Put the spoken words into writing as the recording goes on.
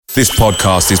This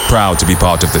podcast is proud to be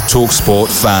part of the TalkSport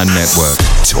Fan Network.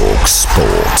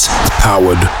 TalkSport.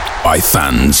 Powered by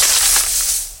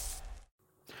fans.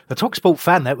 The TalkSport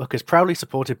Fan Network is proudly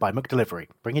supported by McDelivery,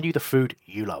 bringing you the food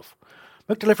you love.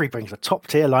 McDelivery brings a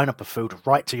top-tier lineup of food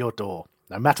right to your door.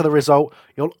 No matter the result,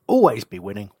 you'll always be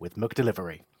winning with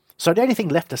McDelivery. So the only thing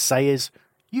left to say is,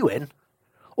 you in?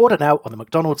 Order now on the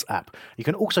McDonald's app. You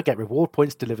can also get reward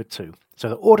points delivered too. So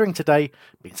the ordering today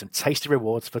means some tasty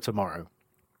rewards for tomorrow.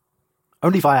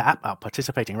 Only via app at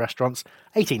participating restaurants.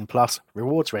 18 plus.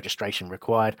 Rewards registration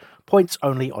required. Points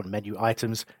only on menu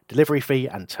items. Delivery fee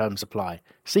and terms apply.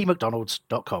 See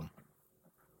mcdonalds.com.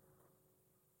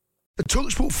 The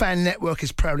TalkSport Fan Network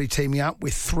is proudly teaming up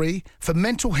with 3 for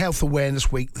Mental Health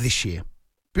Awareness Week this year.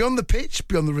 Beyond the pitch,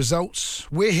 beyond the results,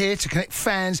 we're here to connect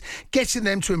fans, getting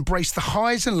them to embrace the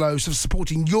highs and lows of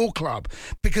supporting your club,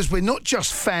 because we're not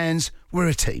just fans, we're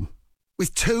a team.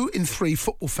 With 2 in 3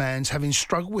 football fans having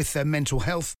struggled with their mental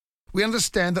health, we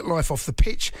understand that life off the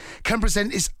pitch can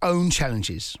present its own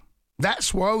challenges.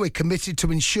 That's why we're committed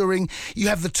to ensuring you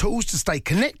have the tools to stay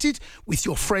connected with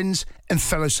your friends and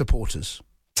fellow supporters.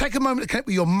 Take a moment to connect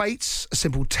with your mates. A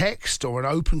simple text or an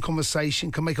open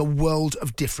conversation can make a world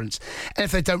of difference. And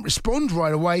if they don't respond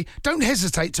right away, don't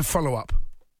hesitate to follow up.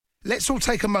 Let's all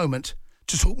take a moment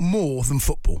to talk more than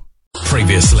football.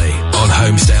 Previously on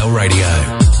Homesdale Radio.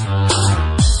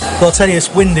 Well, I'll tell you,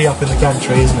 it's windy up in the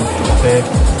gantry, isn't it? Up here,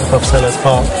 above Sellers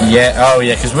Park. Yeah,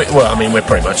 because we're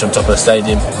pretty much on top of the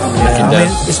stadium.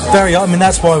 It's very.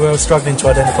 That's why we're struggling to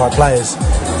identify players.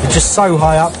 They're just so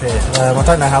high up here. I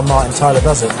don't know how Martin Tyler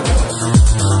does it.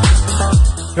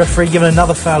 Referee given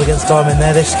another foul against Diamond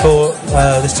there. This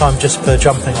time just for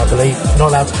jumping, I believe. Not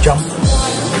allowed to jump.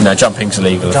 No, jumping's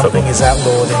illegal. Jumping is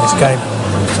outlawed in this game.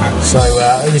 So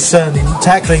it's certainly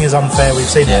tackling is unfair. We've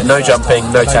seen no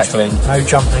jumping, no tackling, no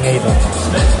jumping either.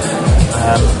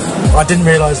 I didn't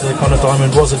realise that Conor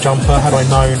Diamond was a jumper. Had I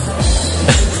known,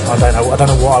 I don't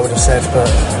know what I would have said, but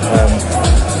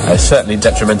it's certainly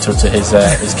detrimental to his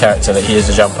character that he is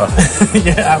a jumper.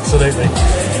 Yeah, absolutely.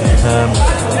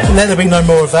 Let there be no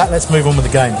more of that. Let's move on with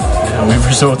the game. Yeah, we've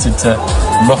resorted to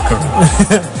mockery.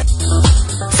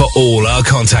 For all our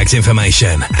contact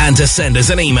information and to send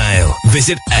us an email,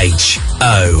 visit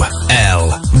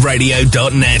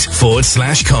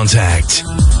holradio.net/contact.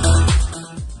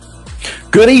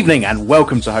 Good evening and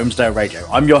welcome to Homesdale Radio.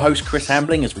 I'm your host Chris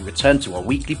Hambling as we return to our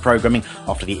weekly programming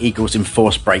after the Eagles'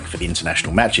 enforced break for the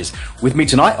international matches. With me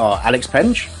tonight are Alex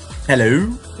Penge. Hello.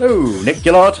 Hello. Nick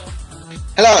Gillard.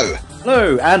 Hello.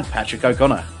 Hello. And Patrick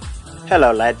O'Connor.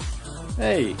 Hello, lads.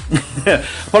 Hey.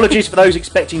 Apologies for those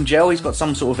expecting Gel. He's got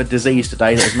some sort of a disease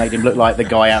today that has made him look like the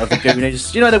guy out of the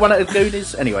Goonies. Do you know the one out of the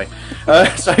Goonies? Anyway.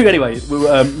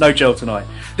 No Gel tonight.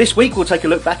 This week we'll take a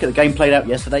look back at the game played out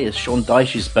yesterday as Sean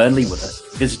Dyche's Burnley were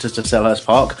visitors to Selhurst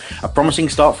Park. A promising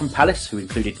start from Palace, who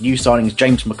included new signings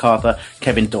James McArthur,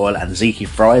 Kevin Doyle and Zeki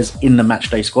Fryers in the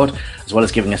matchday squad, as well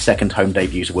as giving a second home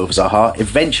debut to Wilf Zaha,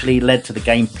 eventually led to the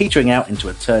game petering out into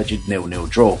a turgid 0-0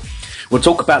 draw. We'll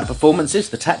talk about the performances,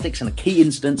 the tactics and the key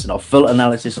incidents and our full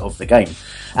analysis of the game.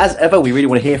 As ever, we really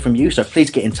want to hear from you, so please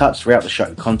get in touch throughout the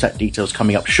show. Contact details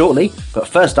coming up shortly, but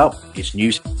first up, it's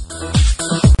news.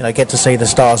 Get to see the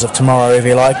stars of tomorrow, if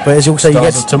you like, but it's also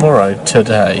stars of tomorrow,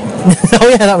 today. Oh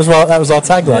yeah, that was our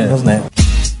tagline, wasn't it?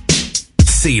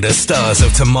 See the stars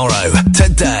of tomorrow,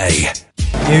 today.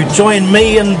 You join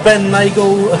me and Ben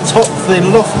Nagel atop the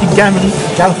lofty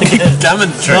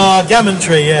Gammon-tree. Oh,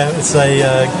 Gammon-tree, yeah. It's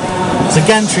a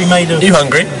gantry made of... You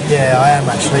hungry? Yeah, I am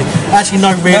actually. Actually,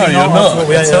 no, really no, you're not. What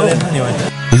we ate anyway.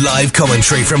 Live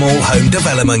commentary from all home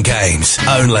development games,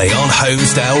 only on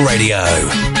Homesdale Radio.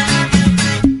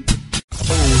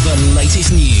 All the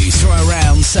latest news from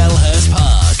around Selhurst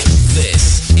Park.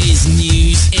 This is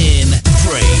News in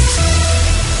Brief.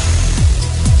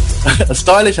 A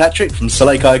stylish hat-trick from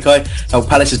Soleil Kaikai helped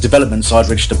Palace's development side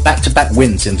register back-to-back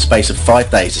wins in the space of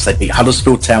 5 days as they beat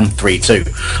Huddersfield Town 3-2.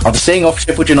 After seeing off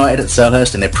Sheffield United at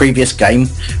Selhurst in their previous game,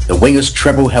 the Wingers'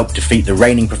 treble helped defeat the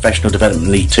reigning Professional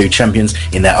Development League 2 champions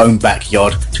in their own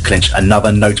backyard to clinch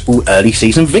another notable early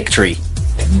season victory.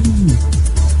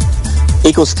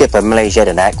 Eagles skipper Malay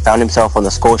Jedinak found himself on the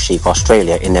score sheet for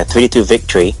Australia in their 3-2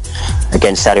 victory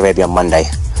against Saudi Arabia on Monday.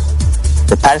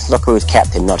 The Palace Socceroos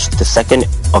captain notched the second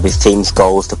of his team's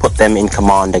goals to put them in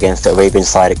command against the Arabian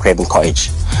side at Craven Cottage,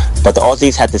 but the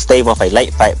Aussies had to stave off a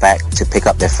late fight back to pick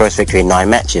up their first victory in 9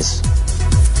 matches.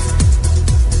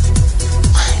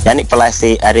 Yannick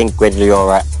Bolasie and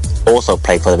Guedioura also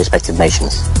played for the respective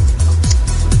nations.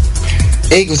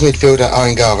 Eagles midfielder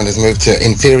Owen Garvin has moved to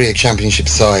inferior championship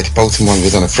side Bolton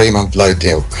Wanderers on a 3-month loan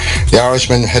deal. The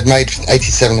Irishman had made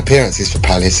 87 appearances for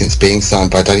Palace since being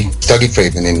signed by Dougie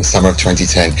Freedman in the summer of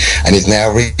 2010 and is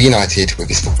now reunited with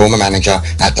his former manager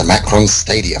at the Macron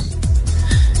Stadium.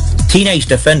 Teenage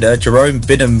defender Jerome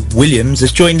Bingham-Williams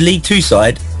has joined League Two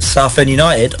side Southend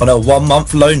United on a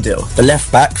 1-month loan deal. The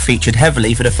left-back featured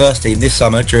heavily for the first team this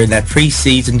summer during their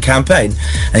pre-season campaign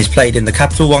and he's played in the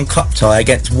Capital One Cup tie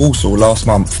against Walsall last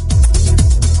month.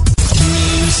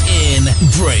 News in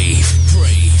brief.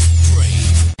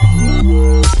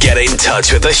 Get in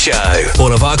touch with the show.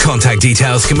 All of our contact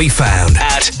details can be found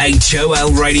at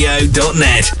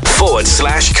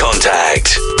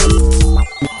holradio.net/contact.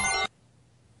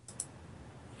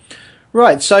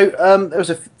 Right, so there was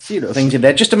a few little things in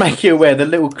there. Just to make you aware, the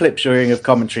little clips you're hearing of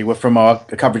commentary were from our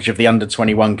coverage of the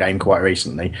Under-21 game quite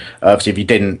recently. Obviously, if you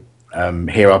didn't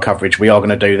hear our coverage, we are going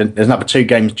to do... There's another 2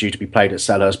 games due to be played at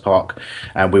Selhurst Park,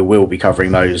 and we will be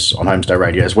covering those on Homestay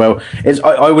Radio as well.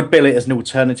 I would bill it as an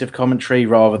alternative commentary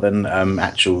rather than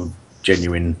actual,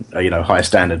 genuine, higher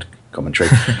standard commentary.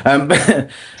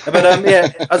 Yeah,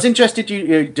 I was interested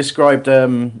you described...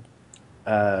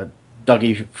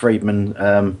 Dougie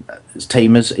Freedman's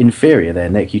team as inferior there,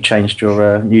 Nick. You changed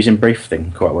your news in brief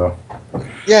thing quite well.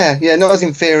 Yeah, not as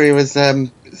inferior as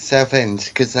Southend,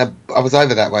 because I was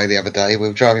over that way the other day. We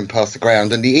were driving past the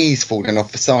ground and the E's falling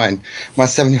off the sign. My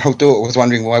 7-year-old daughter was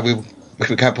wondering why we were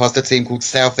going past a team called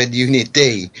Southend Unit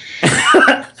D.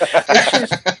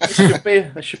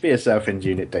 There should be a Southend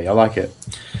Unit D. I like it.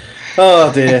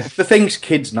 Oh dear, the things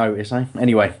kids notice, eh?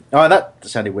 Anyway, that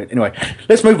sounded weird. Anyway,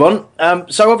 let's move on.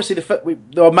 So obviously,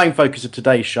 our main focus of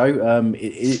today's show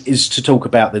is to talk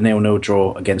about the 0-0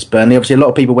 draw against Burnley. Obviously, a lot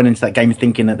of people went into that game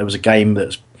thinking that there was a game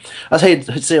that's... I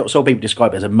saw people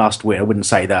describe it as a must-win. I wouldn't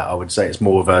say that. I would say it's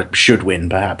more of a should-win,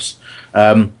 perhaps.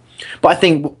 But I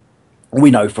think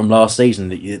we know from last season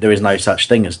that there is no such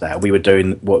thing as that. We were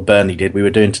doing what Burnley did. We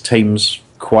were doing to teams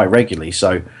quite regularly.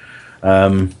 So...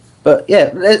 But yeah,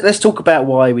 let's talk about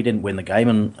why we didn't win the game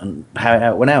and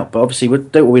how it went out. But obviously, we'll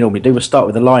do what we normally do. We'll start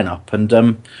with the lineup. And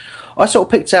I sort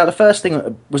of picked out the first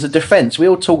thing was the defence. We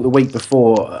all talked the week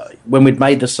before when we'd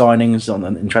made the signings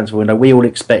in transfer window. We all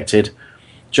expected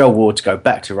Joel Ward to go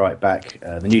back to right back,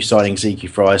 the new signing Zeke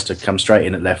Fries to come straight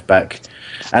in at left back,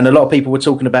 and a lot of people were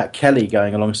talking about Kelly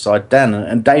going alongside Dan.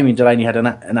 And Damien Delaney had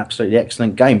an absolutely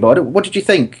excellent game. But what did you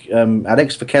think,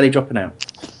 Alex, for Kelly dropping out?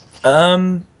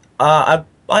 I'm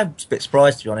a bit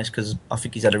surprised, to be honest, because I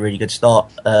think he's had a really good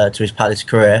start to his Palace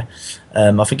career.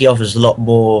 I think he offers a lot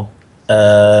more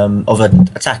of an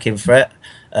attacking threat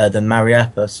than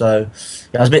Mariappa. So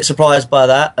yeah, I was a bit surprised by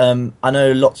that. I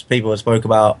know lots of people have spoke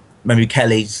about maybe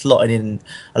Kelly slotting in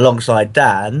alongside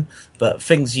Dan, but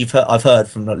things I've heard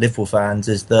from Liverpool fans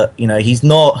is that he's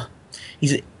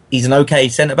an okay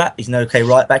centre back, he's an okay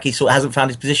right back. He sort of hasn't found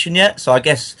his position yet. So I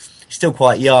guess he's still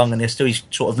quite young and he's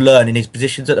sort of learning his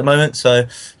positions at the moment. So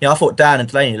I thought Dan and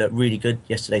Delaney looked really good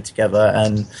yesterday together,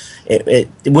 and it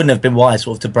wouldn't have been wise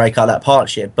sort of to break up that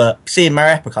partnership. But seeing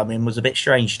Mariappa come in was a bit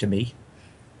strange to me.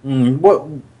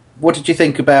 What did you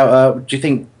think about? Do you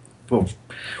think? Well,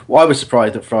 I was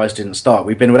surprised that Fries didn't start.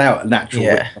 We've been without a natural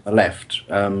width on the left.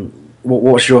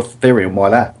 What's your theory on why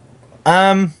that?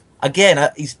 Again, I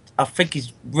think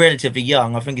he's relatively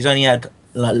young. I think he's only had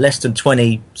less than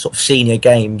 20 sort of senior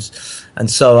games,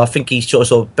 and so I think he's sort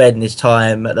of bedding his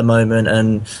time at the moment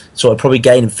and sort of probably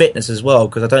gaining fitness as well,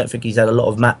 because I don't think he's had a lot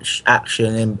of match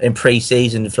action in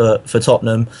pre-season for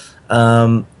Tottenham.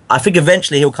 I think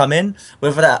eventually he'll come in.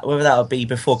 Whether that'll be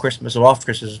before Christmas or after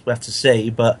Christmas, we'll have to see.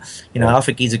 But I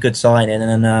think he's a good signing,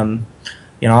 and I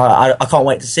can't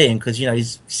wait to see him, because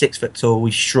he's 6 foot tall,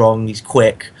 he's strong, he's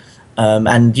quick,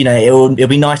 and it'll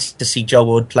be nice to see Joel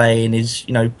Ward play in his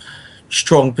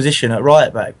strong position at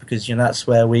right back, because that's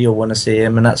where we all want to see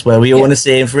him, and that's where we all want to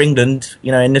see him for England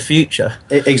in the future.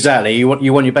 Exactly, you want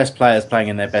your best players playing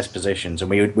in their best positions,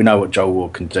 and we know what Joel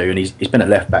Ward can do, and he's been at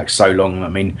left back so long. I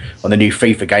mean, on the new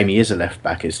FIFA game, he is a left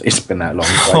back. It's been that long.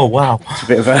 So oh wow, it's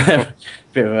a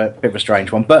bit of a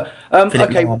strange one. But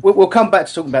okay, we'll come back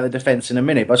to talking about the defence in a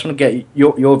minute. But I just want to get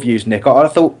your views, Nick. I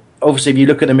thought, obviously, if you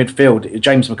look at the midfield,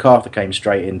 James McArthur came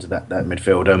straight into that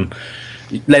midfield.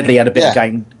 Ledley had a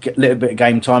little bit of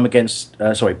game time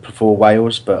for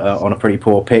Wales, but on a pretty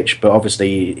poor pitch. But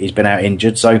obviously he's been out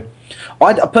injured. So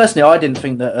I didn't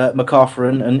think that McArthur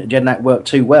and Jednak worked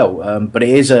too well. But it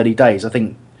is early days. I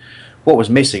think what was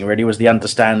missing really was the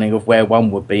understanding of where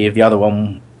one would be if the other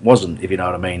one wasn't, if you know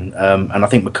what I mean. And I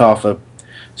think McArthur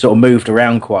sort of moved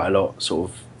around quite a lot,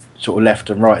 sort of left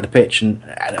and right of the pitch, and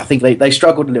I think they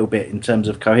struggled a little bit in terms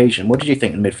of cohesion. What did you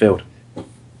think in midfield?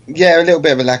 Yeah, a little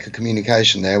bit of a lack of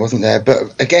communication there, wasn't there?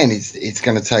 But again, it's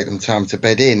going to take them time to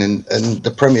bed in, and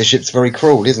the Premiership's very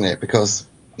cruel, isn't it? Because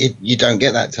you don't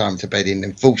get that time to bed in.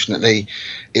 And fortunately,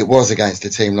 it was against a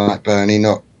team like Burnley,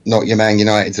 not your Man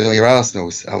United or your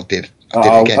Arsenals. I did it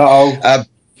again.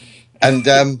 And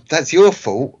that's your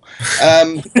fault.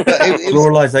 But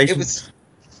it was.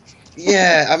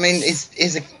 Yeah, I mean,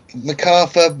 is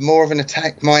MacArthur more of an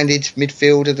attack-minded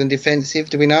midfielder than defensive?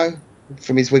 Do we know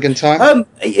from his Wigan time?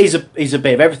 He's a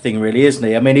bit of everything, really, isn't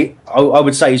he? I mean, I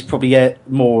would say he's probably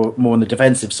more on the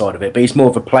defensive side of it, but he's more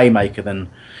of a playmaker than.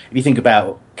 If you think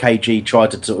about KG,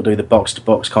 tried to sort of do the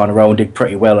box-to-box kind of role and did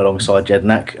pretty well alongside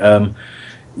Jednak.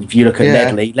 If you look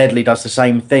at Ledley does the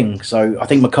same thing. So I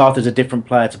think MacArthur's a different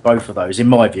player to both of those, in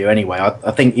my view. Anyway,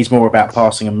 I think he's more about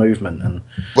passing and movement. And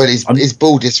his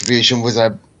ball distribution was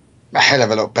a hell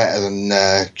of a lot better than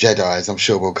Jedi's. I'm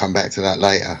sure we'll come back to that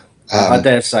later. I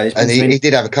dare say, and he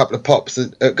did have a couple of pops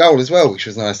at goal as well, which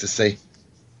was nice to see.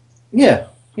 Yeah,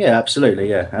 absolutely,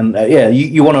 yeah, and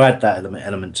you want to add that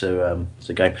element to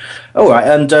the game. All right,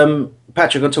 and.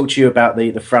 Patrick, I'll talk to you about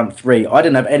the front three. I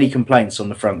didn't have any complaints on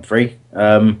the front three.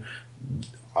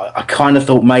 I kind of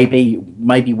thought maybe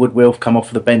Wood will come off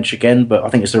the bench again, but I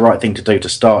think it's the right thing to do to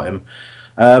start him.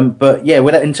 But yeah,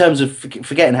 in terms of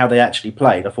forgetting how they actually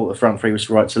played, I thought the front three was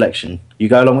the right selection. You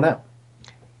go along with that?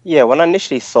 Yeah, when I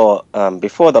initially saw,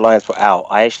 before the Lions were out,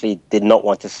 I actually did not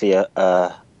want to see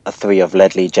a three of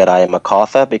Ledley, Jedi and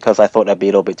MacArthur because I thought that'd be a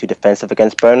little bit too defensive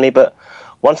against Burnley. But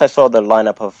once I saw the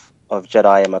lineup of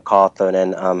Jedi and MacArthur and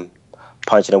then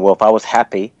Puncheon and Wilf, I was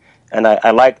happy, and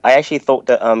I actually thought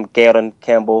that Gale and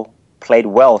Campbell played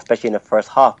well, especially in the first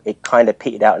half. It kind of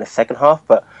petered out in the second half,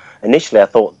 but initially I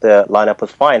thought the lineup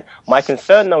was fine. My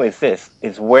concern though is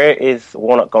where is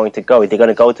Warnock going to go? Is he going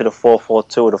to go to the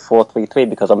 4-4-2 or the 4-3-3?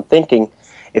 Because I'm thinking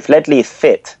if Ledley is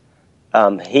fit,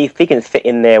 if he can fit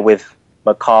in there with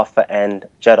MacArthur and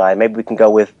Jedi, maybe we can go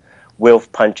with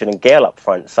Wilf, Puncheon and Gale up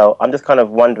front. So I'm just kind of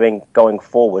wondering going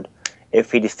forward if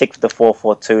he just sticks to the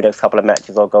 4-4-2 next couple of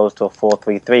matches or goes to a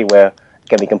 4-3-3 where,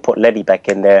 again, we can put Ledley back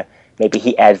in there. Maybe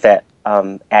he adds that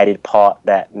added part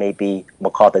that maybe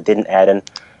MacArthur didn't add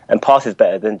and passes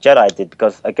better than Jedi did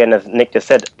because, again, as Nick just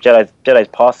said, Jedi's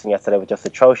passing yesterday was just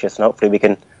atrocious and hopefully we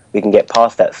can get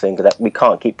past that soon because we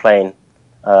can't keep playing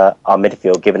our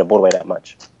midfield giving the ball away that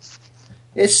much.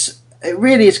 It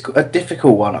really is a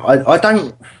difficult one. I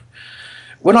don't...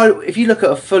 If you look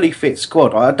at a fully fit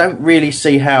squad, I don't really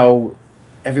see how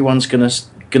everyone's gonna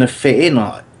fit in.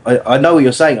 I know what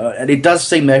you're saying, and it does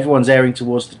seem that everyone's erring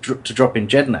towards to drop in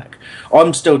Jednak.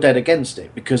 I'm still dead against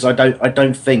it because I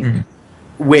don't think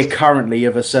we're currently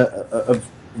of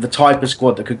the type of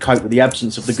squad that could cope with the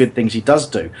absence of the good things he does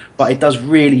do. But it does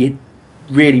really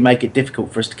make it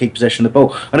difficult for us to keep possession of the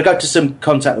ball. I'm going to go to some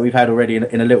contact that we've had already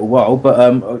in a little while, but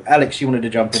Alex, you wanted to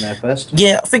jump in there first?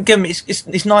 Yeah, I think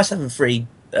it's nice having three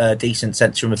decent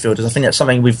central midfielders. I think that's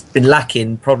something we've been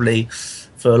lacking probably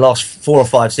for the last 4 or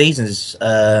 5 seasons.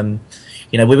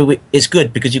 It's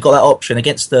good because you've got that option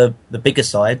against the bigger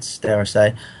sides, dare I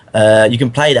say. You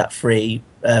can play that three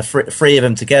of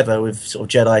them together with sort of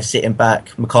Jedi sitting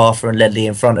back, MacArthur and Ledley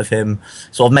in front of him,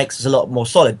 sort of makes us a lot more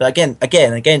solid. But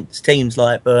again, against teams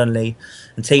like Burnley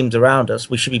and teams around us,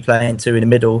 we should be playing 2 in the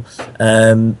middle,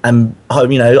 and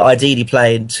ideally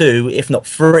playing 2, if not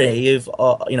 3, of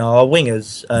our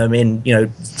wingers in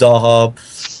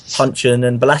Zaha, Puncheon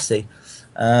and Balassi.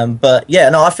 But yeah,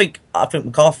 no, I think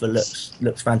MacArthur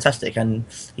looks fantastic, and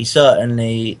he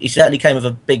certainly came with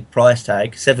a big price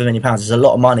tag. £7 million is a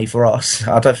lot of money for us.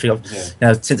 I don't think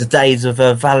since the days of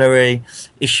Valerie,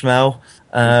 Ishmael,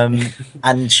 and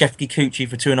Shefki Kuchi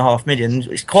for £2.5 million.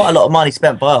 It's quite a lot of money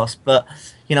spent by us, but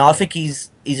I think he's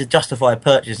a justified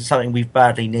purchase and something we've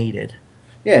badly needed.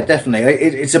 Yeah,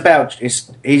 definitely.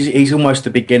 He's almost the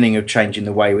beginning of changing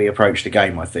the way we approach the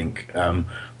game, I think.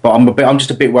 But I'm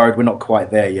just a bit worried we're not quite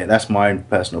there yet. That's my own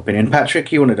personal opinion.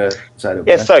 Patrick, you wanted to say a little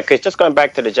bit? Yeah, sorry, Chris. Just going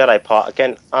back to the Jedi part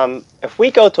again. If we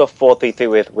go to a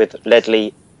 4-3-3 with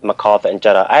Ledley, MacArthur, and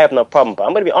Jedi, I have no problem. But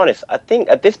I'm going to be honest. I think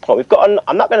at this point we've got.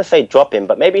 I'm not going to say drop him,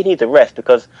 but maybe he needs a rest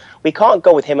because we can't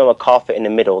go with him and MacArthur in the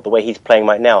middle the way he's playing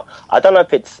right now. I don't know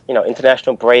if it's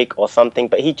international break or something,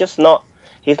 but he's not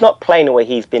playing the way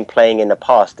he's been playing in the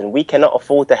past, and we cannot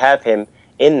afford to have him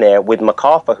in there with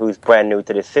MacArthur, who's brand new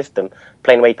to this system,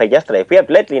 playing the way he played yesterday. If we have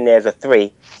Ledley in there as a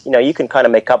 3, you can kind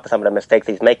of make up for some of the mistakes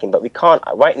he's making, but we can't,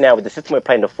 right now, with the system we're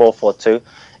playing, the 4-4-2,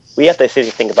 we have to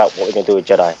seriously think about what we're going to do with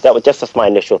Jedi. That was just my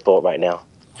initial thought right now.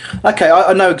 Okay,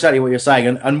 I know exactly what you're saying,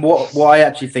 and what I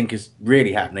actually think is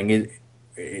really happening is,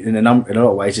 in a lot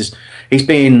of ways, is he's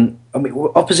been,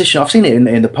 opposition, I've seen it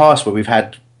in the past where we've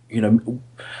had,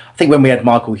 I think when we had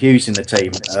Michael Hughes in the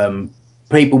team,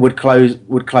 people would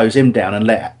close him down and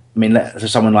let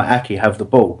someone like Aki have the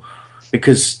ball,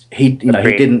 because he was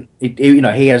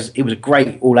a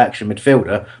great all-action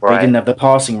midfielder, but he didn't have the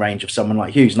passing range of someone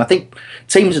like Hughes. And I think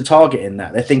teams are targeting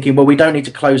that. They're thinking, well, we don't need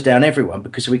to close down everyone,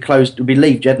 because if we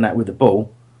leave Jedinak with the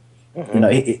ball,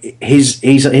 he's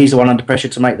the one under pressure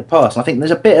to make the pass. And I think there's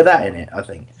a bit of that in it. I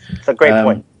think it's a great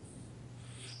point.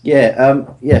 Yeah.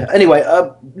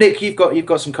 Anyway, Nick, you've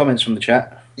got some comments from the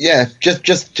chat. Yeah,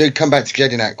 just to come back to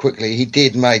Jedinak quickly, he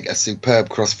did make a superb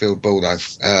cross-field ball, though,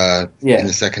 in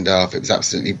the second half. It was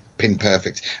absolutely pin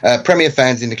perfect. Premier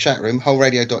fans in the chat room,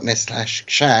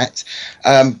 wholeradio.net/chat,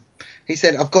 he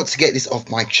said, I've got to get this off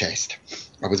my chest.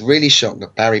 I was really shocked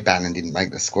that Barry Bannon didn't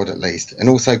make the squad at least, and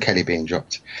also Kelly being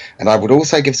dropped. And I would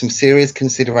also give some serious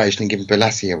consideration in giving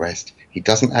Bolasie a rest. He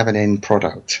doesn't have an end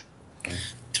product.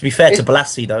 To be fair to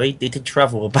Bolasie, though, he did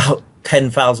travel about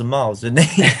 10,000 miles, didn't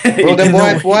he? Well, then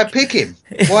why pick him?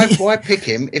 Why pick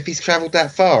him if he's travelled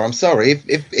that far? I'm sorry,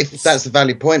 if that's a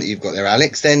valid point that you've got there,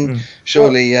 Alex, then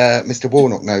surely Mr.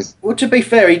 Warnock knows. Well, to be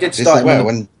fair, he did start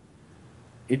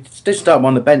he did start him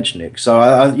on the bench, Nick. So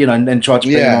and then tried to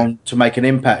bring him on to make an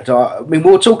impact. I mean,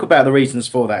 we'll talk about the reasons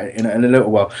for that in a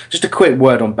little while. Just a quick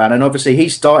word on Bannon. Obviously, he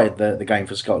started the game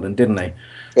for Scotland, didn't he?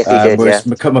 Yes, he did. Whereas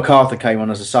MacArthur came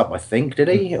on as a sub, I think. Did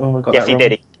he? Yes, he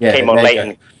did. He came on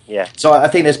late. Yeah. So I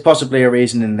think there's possibly a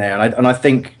reason in there, and I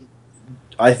think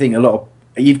a lot of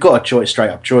you've got a straight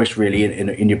up choice really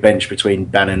in your bench between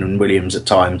Bannon and Williams at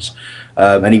times,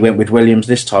 and he went with Williams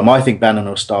this time. I think Bannon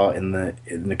will start in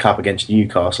the cup against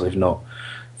Newcastle, if not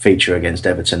feature against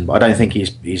Everton. But I don't think he's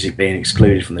being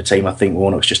excluded from the team. I think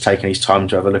Warnock's just taking his time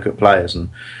to have a look at players, and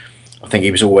I think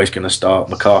he was always going to start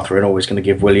MacArthur and always going to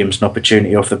give Williams an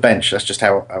opportunity off the bench. That's just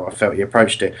how I felt he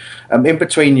approached it. In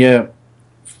between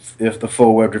the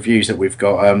forward reviews that we've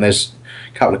got, there's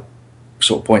a couple of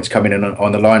sort of points coming in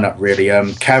on the lineup really.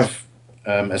 Cav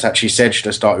has actually said should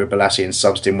have started with Bolasie and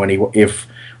subbed him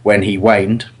when he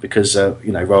waned, because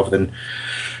rather than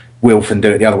Wilf and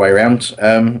do it the other way around.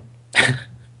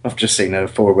 I've just seen a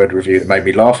forward review that made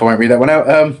me laugh. I won't read that one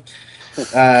out.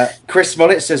 Chris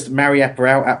Smollett says that Mariappa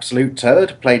out, absolute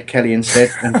turd, played Kelly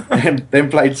instead, and then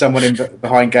played someone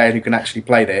behind Gale who can actually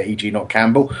play there, e.g. not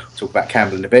Campbell. We'll talk about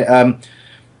Campbell in a bit.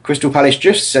 Crystal Palace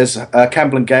just says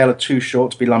Campbell and Gale are too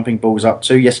short to be lumping balls up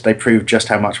to. Yesterday proved just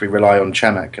how much we rely on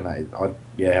Chamakh, and I'd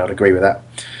agree with that.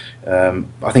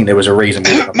 I think there was a reason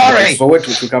we went forward,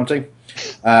 which we'll come to.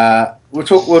 We'll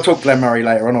talk Glenn Murray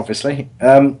later on, obviously.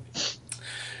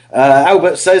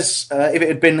 Albert says if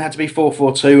it had to be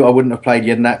 4-4-2, I wouldn't have played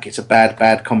Jedinak. It's a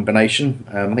bad combination.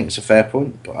 I think it's a fair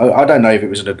point. But I don't know if it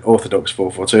was an orthodox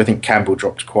 4-4-2. I think Campbell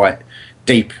dropped quite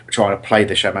deep trying to play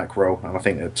the Chamakh role, and I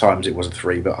think at times it was a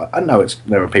 3. But I know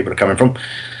where people are coming from.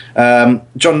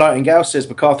 John Nightingale says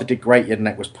MacArthur did great.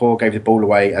 Jedinak was poor. Gave the ball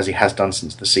away as he has done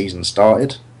since the season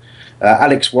started.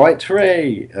 Alex White,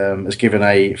 hooray, has given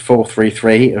a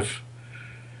 4-3-3 of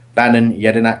Bannon,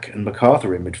 Jedinak and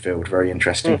MacArthur in midfield. Very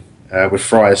interesting. With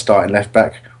Fryer starting left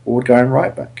back, Ward going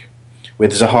right back.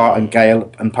 With Zaha and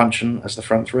Gale and Punchin as the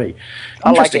front 3.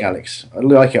 Interesting, Alex. I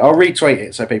like it. I'll retweet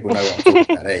it so people know what I'm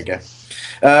talking about. There you go.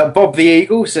 Bob the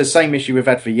Eagle says, same issue we've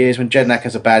had for years. When Jedinak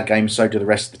has a bad game, so do the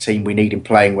rest of the team. We need him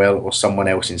playing well or someone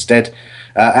else instead.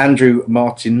 Andrew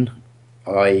Martin,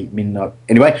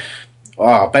 anyway.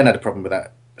 Ben had a problem with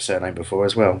that surname before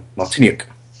as well. Martiniuk.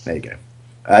 There you go.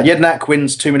 Jedinak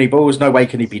wins too many balls. No way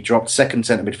can he be dropped. Second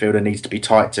centre midfielder needs to be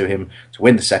tight to him to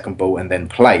win the second ball and then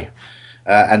play.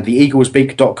 And the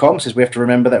eaglesbeak.com says we have to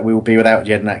remember that we will be without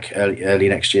Jedinak early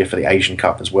next year for the Asian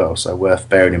Cup as well. So worth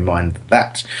bearing in mind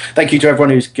that. Thank you to everyone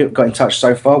who's got in touch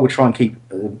so far. We'll try and keep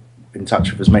in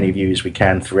touch with as many of you as we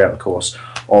can throughout the course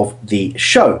of the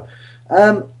show.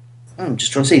 I'm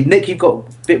just trying to see. Nick, you've got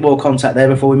a bit more contact there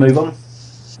before we move on.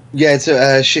 Yeah, it's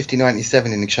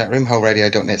Shifty97 in the chat room,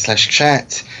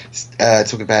 wholeradio.net/chat,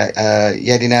 talking about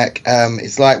Jedinak.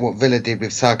 It's like what Villa did with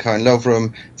Sarko and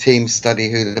Lovren. Teams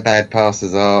study who the bad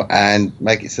passers are and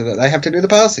make it so that they have to do the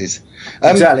passes.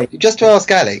 Exactly. Just to ask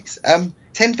Alex,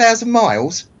 10,000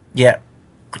 miles? Yeah,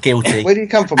 guilty. Where did he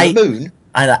come from? The moon?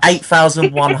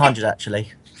 8,100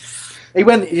 actually. He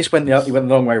just went the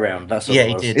long way round. That's what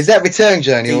he did. Is that return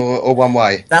journey or one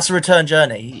way? That's a return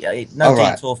journey. No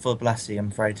detour for Bolasie, I'm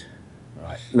afraid.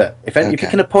 Right. Look, if you're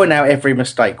going to point out every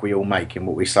mistake we all make in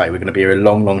what we say, we're going to be here a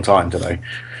long, long time today.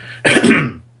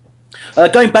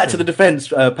 Going back to the defence,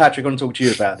 Patrick, I want to talk to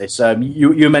you about this.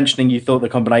 You were mentioning you thought the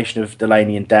combination of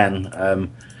Delaney and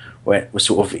Dan where it was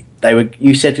sort of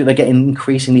you said they're getting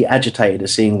increasingly agitated at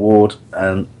seeing Ward.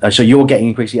 So you're getting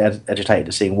increasingly agitated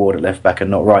at seeing Ward at left back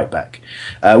and not right back.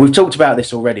 We've talked about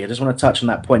this already. I just want to touch on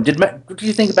that point. What did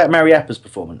you think about Mariappa's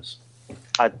performance?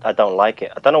 I don't like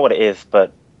it. I don't know what it is,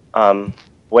 but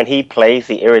when he plays,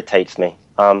 he irritates me.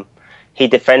 He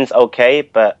defends okay,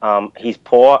 but he's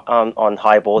poor on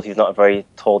high balls. He's not a very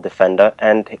tall defender.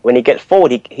 And when he gets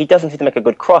forward, he doesn't seem to make a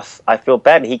good cross. I feel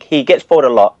bad. He gets forward a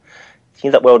lot.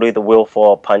 Seems like we'll do the will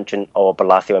for punch or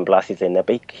Balacio when Balasio's in there,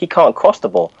 but he can't cross the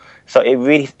ball. So it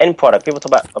really, his end product, people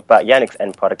talk about Yannick's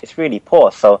end product, it's really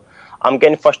poor. So I'm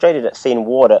getting frustrated at seeing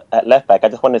Ward at left back. I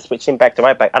just want to switch him back to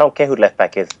right back. I don't care who left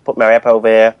back is. Put Mariappa over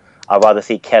there. I'd rather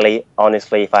see Kelly,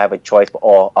 honestly, if I have a choice,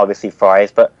 or obviously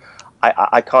Fries. But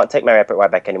I can't take Mariappa at right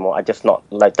back anymore. I just don't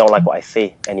like what I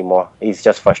see anymore. He's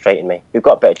just frustrating me. We've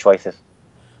got better choices.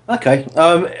 Okay.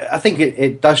 I think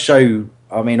it does show.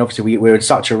 I mean, obviously, we're in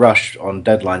such a rush on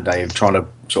deadline day of trying to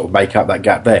sort of make up that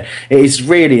gap there. It is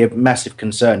really a massive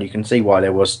concern. You can see why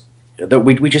there was that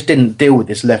we just didn't deal with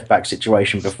this left back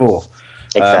situation before.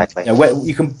 Exactly.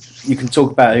 You can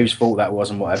talk about whose fault that was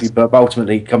and what have you, but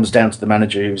ultimately it comes down to the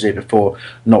manager who was here before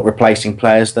not replacing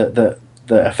players that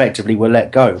effectively were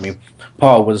let go. I mean,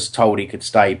 Parr was told he could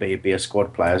stay, but he'd be a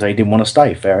squad player, so he didn't want to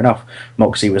stay. Fair enough.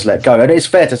 Moxey was let go, and it's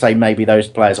fair to say maybe those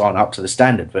players aren't up to the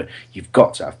standard, but you've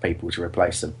got to have people to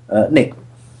replace them. Nick.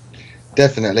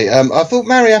 Definitely. I thought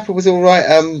Mariappa was all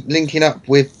right linking up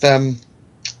with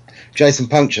Jason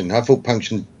Puncheon. I thought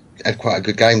Puncheon had quite a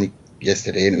good game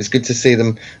yesterday, and it was good to see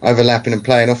them overlapping and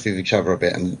playing off with each other a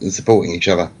bit and supporting each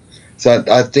other. So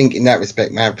I think in that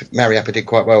respect, Mariappa did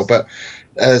quite well. But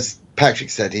as Patrick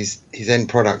said, his end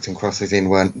product and crosses in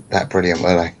weren't that brilliant,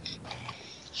 were they?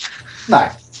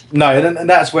 No, and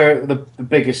that's where the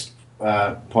biggest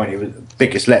point, it was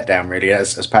biggest letdown really,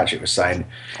 as Patrick was saying.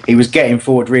 He was getting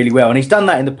forward really well, and he's done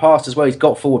that in the past as well. He's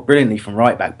got forward brilliantly from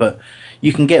right back, but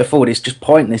you can get forward. It's just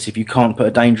pointless if you can't put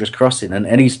a dangerous cross in.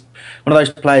 And he's one of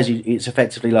those players. It's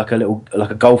effectively like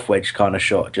a golf wedge kind of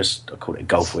shot. I call it a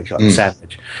golf wedge, like a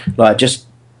sandwich. Like just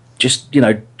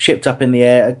chipped up in the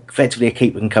air. Effectively, a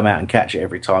keeper can come out and catch it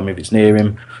every time if it's near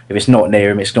him. If it's not near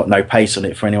him, it's got no pace on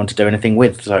it for anyone to do anything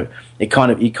with. So you're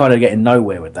kind of getting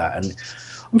nowhere with that. And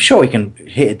I'm sure he can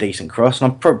hit a decent cross.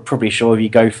 And I'm probably sure if you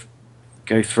go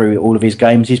through all of his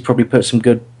games, he's probably put some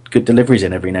good deliveries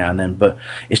in every now and then, but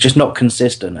it's just not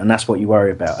consistent, and that's what you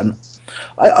worry about. And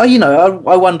I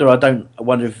wonder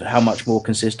how much more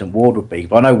consistent Ward would be.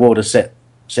 But I know Ward has set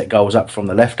goals up from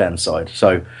the left-hand side,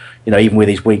 so even with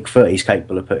his weak foot, he's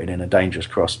capable of putting in a dangerous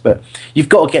cross. But you've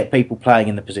got to get people playing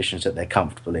in the positions that they're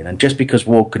comfortable in, and just because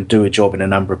Ward can do a job in a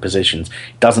number of positions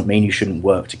doesn't mean you shouldn't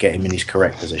work to get him in his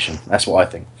correct position. That's what I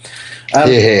think.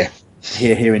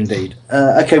 Here indeed.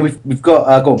 Okay, we've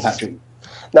got go on, Patrick.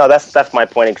 No, that's my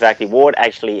point exactly. Ward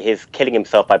actually is killing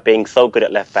himself by being so good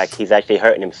at left back. He's actually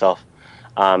hurting himself.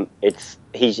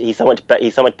 He's so much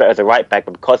better as a right back,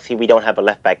 but because we don't have a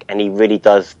left back, and he really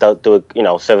does do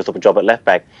a serviceable job at left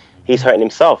back, he's hurting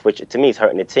himself, which to me is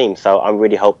hurting the team. So I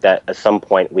really hope that at some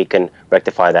point we can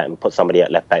rectify that and put somebody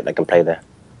at left back that can play there.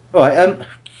 All right.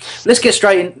 Let's get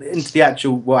straight into the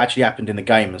what actually happened in the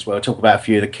game as well. Talk about a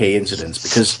few of the key incidents,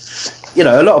 because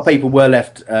a lot of people were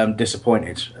left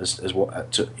disappointed as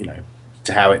what to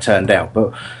how it turned out,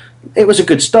 but it was a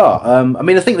good start. I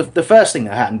mean, I think the first thing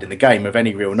that happened in the game of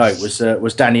any real note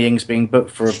was Danny Ings being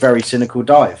booked for a very cynical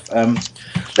dive.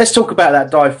 Let's talk about that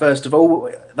dive first of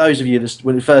all. Those of you,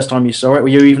 the first time you saw it, were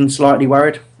you even slightly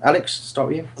worried? Alex, start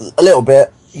with you. A little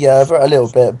bit, yeah, a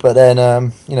little bit, but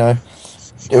then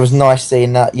it was nice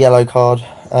seeing that yellow card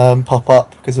pop up,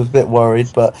 because I was a bit worried.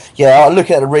 But yeah,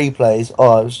 looking at the replays, it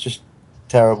was just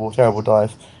terrible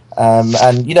dive. And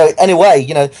anyway,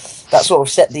 that sort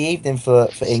of set the evening for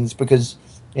Ings, because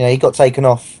he got taken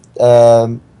off,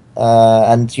 and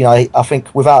I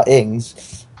think without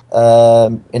Ings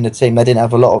in the team, they didn't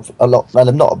have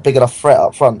and not a big enough threat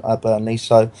up front at Burnley.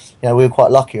 So we were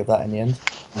quite lucky with that in the end.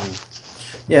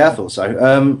 Yeah, I thought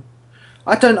so.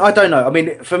 I don't know. I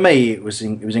mean, for me, it was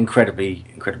incredibly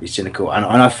cynical, and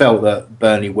I felt that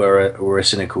Burnley were a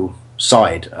cynical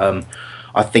side.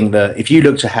 I think that if you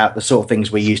looked at the sort of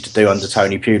things we used to do under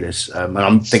Tony Pulis, and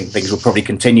I think things we'll probably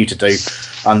continue to do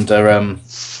under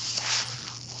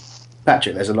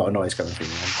Patrick, there's a lot of noise coming from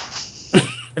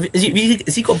you.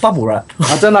 Has he got bubble wrap?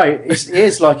 I don't know. It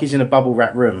is like he's in a bubble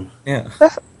wrap room. Yeah,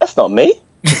 that's not me.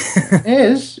 It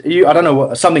is. I don't know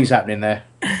what something's happening there.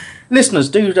 Listeners,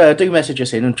 do message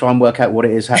us in and try and work out what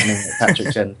it is happening at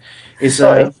Patrick's end.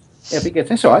 Yeah, be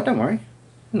good. It's all right. Don't worry.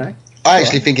 No. I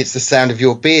actually think it's the sound of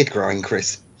your beard growing,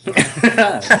 Chris.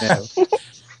 Yeah.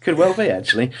 Could well be,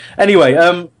 actually. Anyway,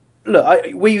 look,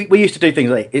 we used to do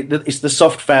things like it's the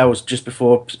soft fouls just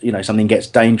before something gets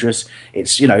dangerous.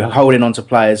 It's holding on to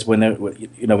players when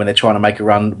they're trying to make a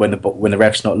run when the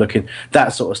ref's not looking.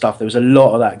 That sort of stuff. There was a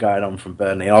lot of that going on from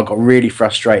Burnley. I got really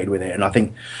frustrated with it, and I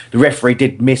think the referee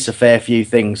did miss a fair few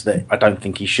things that I don't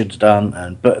think he should have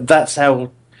done. But that's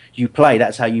how you play.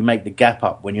 That's how you make the gap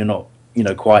up when you're not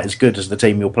quite as good as the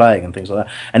team you're playing and things like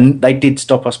that. And they did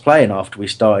stop us playing after we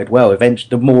started well. Eventually,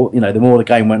 the more the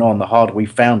game went on, the harder we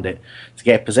found it to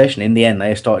get possession. In the end,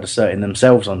 they started asserting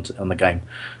themselves on the game.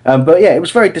 But yeah, it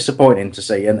was very disappointing to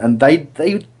see. And they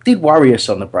did worry us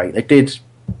on the break. They did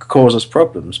cause us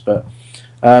problems. But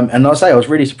and I was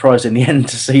really surprised in the end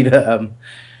to see that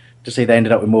they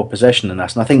ended up with more possession than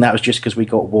us. And I think that was just because we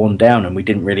got worn down and we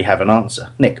didn't really have an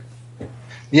answer. Nick.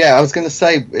 Yeah, I was going to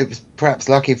say it was perhaps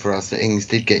lucky for us that Ings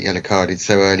did get yellow carded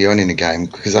so early on in the game,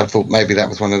 because I thought maybe that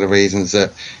was one of the reasons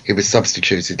that he was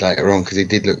substituted later on, because he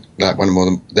did look like one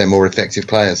of their more effective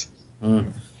players.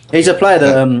 Mm. He's a player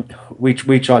that we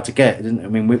tried to get, didn't we?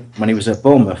 I mean, when he was at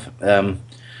Bournemouth,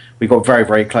 we got very,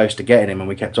 very close to getting him, and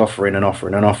we kept offering,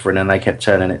 and they kept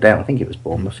turning it down. I think it was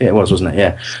Bournemouth. Yeah, it was, wasn't it?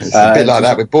 Yeah. It's a bit like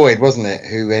that with Boyd, wasn't it?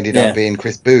 Who ended up being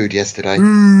Chris Bood yesterday.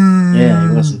 Yeah,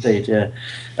 he was indeed, yeah.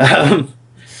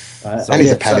 And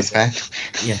he's a Palace fan.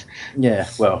 Yeah.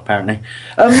 Well, apparently.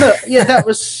 Look, yeah, that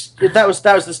was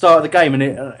the start of the game, and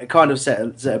it kind of set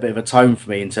a bit of a tone for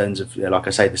me in terms of, like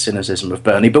I say, the cynicism of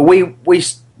Burnley. But we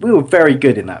were very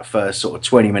good in that first sort of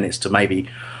 20 minutes to maybe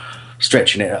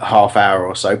stretching it at half hour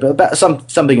or so, but about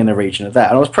something in the region of that.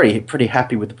 And I was pretty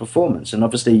happy with the performance. And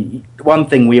obviously, one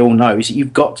thing we all know is that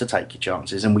you've got to take your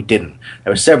chances, and we didn't.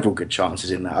 There were several good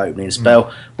chances in that opening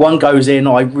spell. One goes in,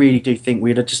 I really do think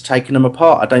we'd have just taken them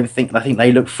apart. I think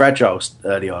they looked fragile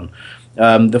early on.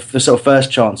 The sort of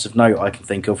first chance of note I can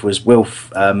think of was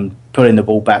Wilf pulling the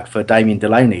ball back for Damien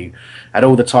Delaney, who had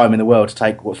all the time in the world to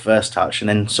take the first touch and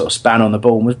then sort of span on the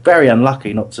ball, and was very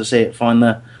unlucky not to see it find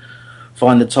the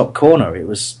top corner. It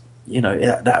was,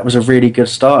 that was a really good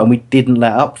start, and we didn't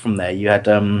let up from there. You had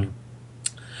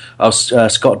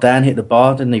Scott Dan hit the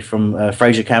bar, didn't he, from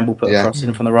Fraser Campbell put a cross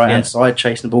in from the right hand side,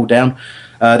 chasing the ball down.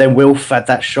 Then Wilf had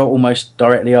that shot almost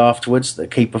directly afterwards. The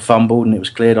keeper fumbled and it was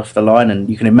cleared off the line, and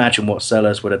you can imagine what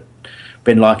Sellers would have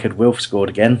been like had Wilf scored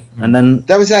again. And then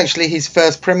that was actually his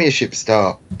first Premiership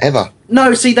start ever.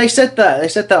 No, see, they said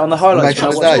that on the highlights.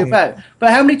 But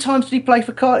how many times did he play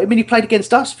for Cardiff? I mean, he played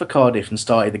against us for Cardiff and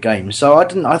started the game. So I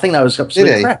think that was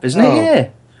absolute crap, isn't it? Yeah.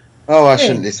 Oh, I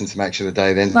shouldn't listen to Match of the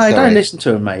Day then. No, don't listen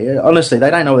to him, mate. Honestly, they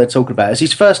don't know what they're talking about. It's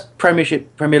his first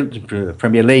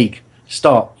Premier League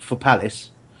start for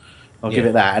Palace. I'll give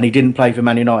it that. And he didn't play for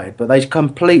Man United, but they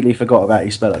completely forgot about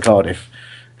his spell at Cardiff.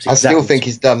 I still think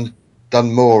he's done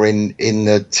more in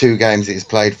the 2 games that he's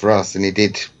played for us than he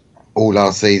did all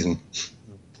last season.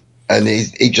 And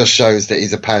he just shows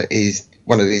that he's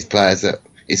one of these players that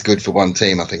is good for one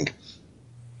team, I think.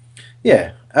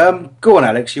 Yeah. Go on,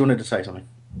 Alex. You wanted to say something?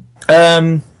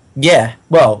 Yeah.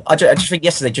 Well, I just think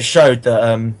yesterday just showed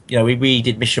that we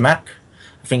did miss Shamak.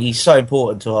 I think he's so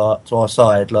important to our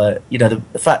side. Like,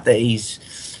 the fact that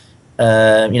he's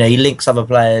he links other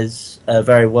players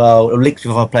very well, or links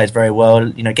with other players very well.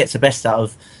 Gets the best out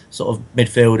of sort of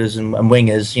midfielders and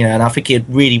wingers. And I think he'd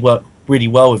really work really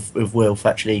well with Wilf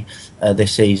actually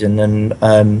this season. And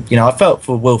I felt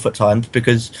for Wilf at times,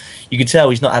 because you could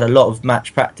tell he's not had a lot of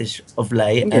match practice of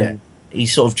late, and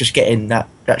he's sort of just getting that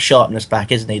sharpness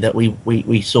back, isn't he? That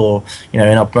we saw in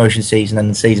our promotion season and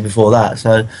the season before that.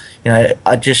 So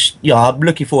I'm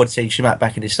looking forward to seeing Shamak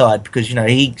back in his side, because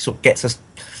he sort of gets us.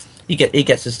 He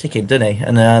gets us ticking, doesn't he?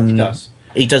 And he does.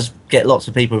 He does get lots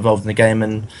of people involved in the game,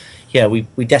 and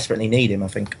we desperately need him, I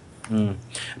think. It'd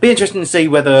be interesting to see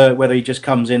whether he just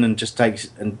comes in and just takes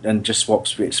and just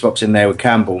swaps in there with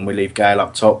Campbell, and we leave Gale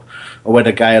up top, or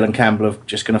whether Gale and Campbell are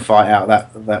just going to fight out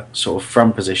that sort of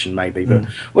front position maybe. But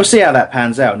we'll see how that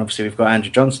pans out, and obviously we've got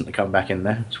Andrew Johnson to come back in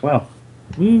there as well.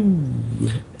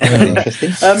 Anyway,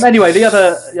 the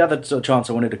other sort of chance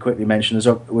I wanted to quickly mention was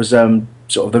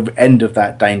sort of the end of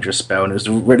that dangerous spell, and it was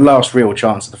the last real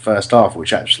chance of the first half,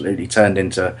 which absolutely turned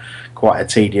into quite a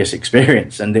tedious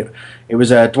experience. And it was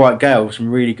Dwight Gale with some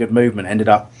really good movement, ended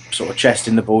up sort of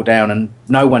chesting the ball down, and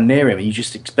no one near him. You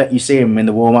just you see him in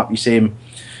the warm up, you see him,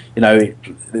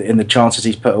 in the chances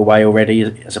he's put away already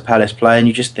as a Palace player, and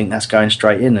you just think that's going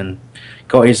straight in, and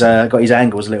got his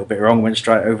angles a little bit wrong, went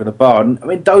straight over the bar. And I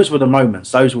mean, those were the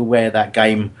moments. Those were where that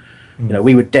game,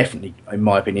 we would definitely, in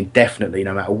my opinion,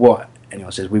 no matter what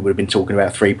anyone says, we would have been talking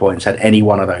about 3 points had any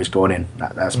one of those gone in.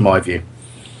 That's my view.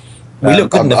 We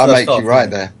look good in the first half. You right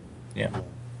there. Yeah.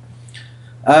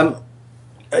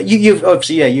 You've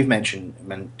obviously, you've mentioned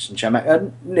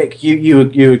Chamakh. Nick,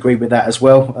 you agree with that as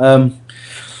well.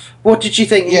 What did you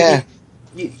think? Yeah.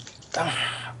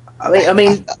 I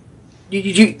mean,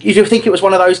 you think it was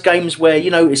one of those games where,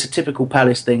 it's a typical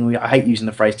Palace thing. I hate using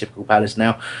the phrase typical Palace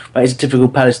now, but it's a typical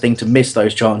Palace thing to miss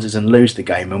those chances and lose the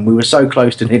game. And we were so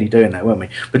close to nearly doing that, weren't we?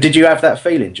 But did you have that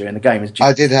feeling during the game?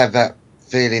 I did have that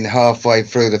feeling halfway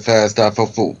through the first half. I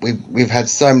thought we've had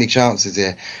so many chances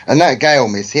here, and that Gale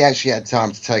miss, he actually had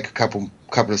time to take a couple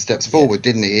of steps forward,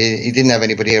 didn't he? He didn't have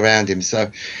anybody around him,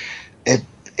 so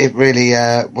it really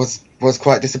was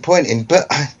quite disappointing. But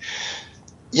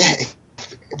yeah,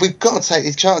 we've got to take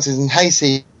these chances. And Hey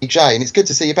CJ, and it's good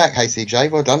to see you back, Hey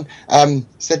CJ, well done,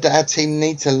 said that our team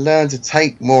need to learn to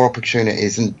take more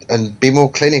opportunities and be more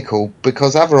clinical,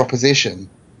 because other opposition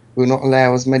will not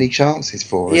allow as many chances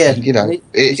for us. Yeah,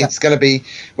 it's going to be,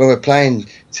 when we're playing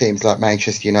teams like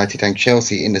Manchester United and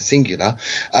Chelsea in the singular,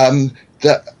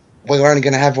 that we're only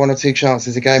going to have 1 or 2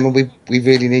 chances a game, and we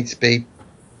really need to be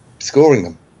scoring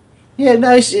them. Yeah,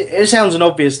 no, it sounds an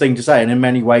obvious thing to say, and in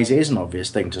many ways it is an obvious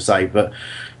thing to say. But,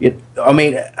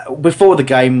 before the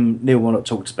game, Neil Warnock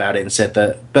talked about it and said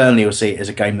that Burnley will see it as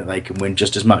a game that they can win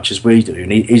just as much as we do,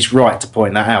 and he's right to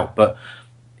point that out. But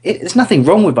there's nothing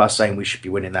wrong with us saying we should be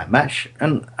winning that match,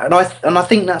 and I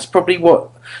think that's probably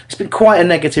it's been quite a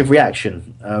negative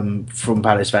reaction from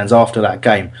Palace fans after that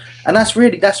game, and that's all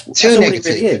it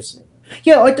really is.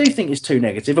 Yeah, I do think it's too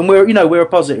negative, and we're a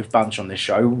positive bunch on this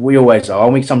show. We always are,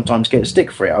 and we sometimes get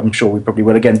stick for it. I'm sure we probably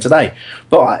will again today.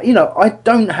 But I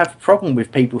don't have a problem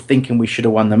with people thinking we should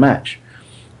have won the match.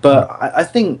 But I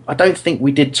don't think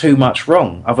we did too much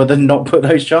wrong, other than not put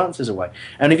those chances away.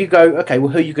 And if you go, okay,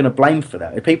 well, who are you going to blame for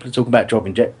that? If people are talking about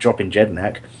dropping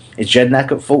Jedinak, is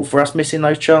Jedinak at fault for us missing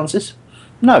those chances?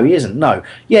 No, he isn't. No,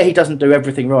 yeah, he doesn't do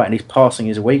everything right, and his passing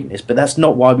is a weakness. But that's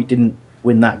not why we didn't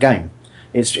win that game.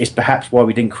 It's perhaps why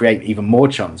we didn't create even more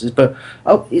chances. But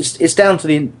it's down to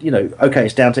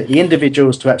it's down to the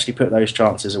individuals to actually put those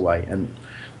chances away, and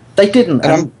they didn't.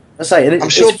 And I'm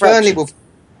sure Burnley will.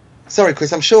 Sorry,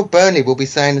 Chris. I'm sure Burnley will be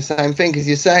saying the same thing, because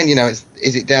you're saying,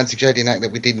 is it down to Jedinak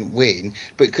that we didn't win?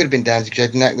 But it could have been down to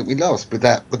Jedinak that we lost with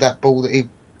that ball that he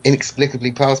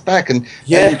inexplicably passed back. And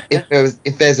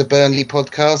if there's a Burnley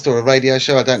podcast or a radio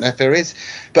show, I don't know if there is,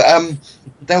 but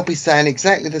they'll be saying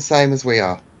exactly the same as we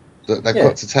are. That they've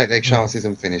got to take their chances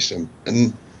and finish them,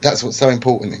 and that's what's so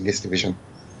important in this division.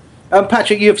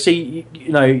 Patrick, you obviously,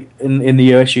 in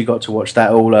the US, you got to watch that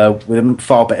all with a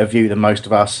far better view than most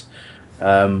of us.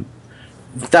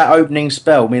 That opening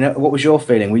spell, what was your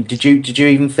feeling? Did you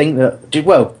even think that?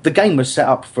 The game was set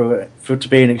up for it to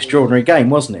be an extraordinary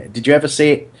game, wasn't it? Did you ever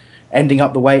see it ending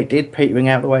up the way it did, petering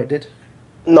out the way it did?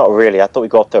 Not really. I thought we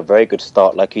got off to a very good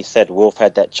start. Like you said, Wolf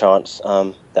had that chance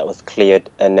that was cleared,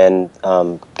 and then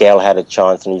Gale had a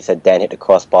chance, and you said Dan hit the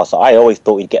crossbar. So I always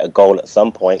thought we'd get a goal at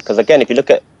some point. Because again, if you look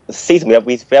at the season,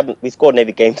 we scored in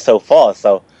every game so far.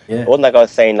 So it wasn't like I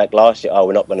was saying like last year,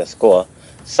 we're not going to score.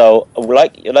 So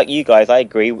like you guys, I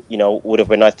agree. Would have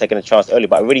been nice taking a chance early,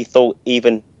 but I really thought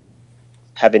even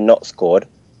having not scored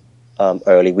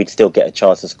early, we'd still get a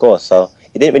chance to score. So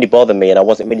it didn't really bother me, and I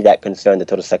wasn't really that concerned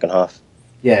until the second half.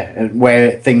 Yeah, and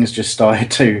where things just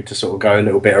started to sort of go a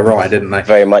little bit awry, didn't they?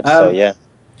 Very much so, yeah.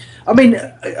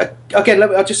 Again,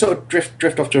 I'll just sort of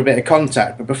drift off to a bit of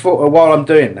contact, but while I'm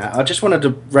doing that, I just wanted to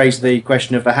raise the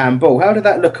question of the handball. How did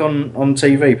that look on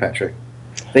TV, Patrick?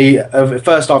 The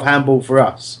first half handball for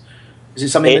us. Is it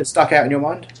something that stuck out in your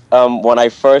mind? When I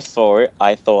first saw it,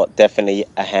 I thought definitely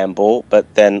a handball,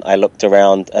 but then I looked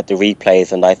around at the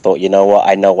replays and I thought, you know what,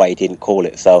 I know why he didn't call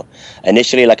it. So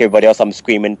initially, like everybody else, I'm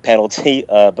screaming penalty,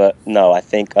 but no, I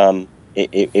think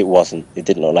it wasn't. It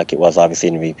didn't look like it was, obviously,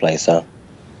 in the replay. So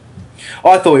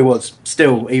I thought it was,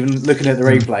 still, even looking at the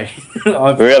replay.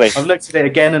 I've looked at it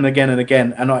again and again and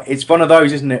again, and it's one of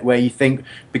those, isn't it, where you think,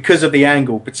 because of the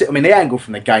angle, the angle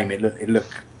from the game, it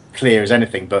looked clear as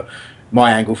anything, but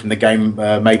my angle from the game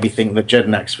made me think that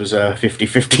Jedinak's was a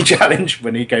 50-50 challenge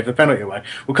when he gave the penalty away.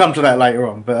 We'll come to that later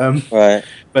on, but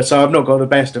but so I've not got the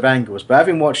best of angles. But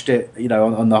having watched it,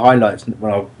 on the highlights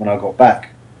when I got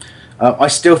back, I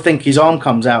still think his arm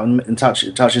comes out and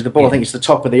touches the ball. I think it's the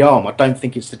top of the arm. I don't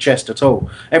think it's the chest at all.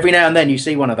 Every now and then you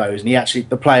see one of those, and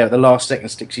the player at the last second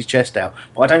sticks his chest out.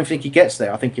 But I don't think he gets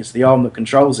there. I think it's the arm that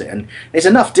controls it, and there's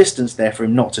enough distance there for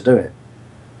him not to do it.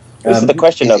 This is the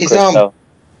question, though, Chris.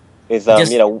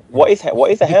 What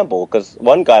is a handball? Because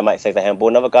one guy might say it's a handball,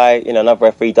 another guy, another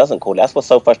referee doesn't call it. That's what's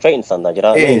so frustrating sometimes. You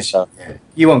know what I mean? Is. So. Yeah.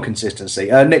 You want consistency.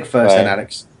 Nick first, then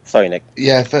Alex. Sorry, Nick.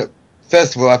 Yeah.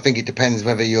 First of all, I think it depends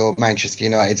whether you're Manchester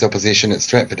United's opposition at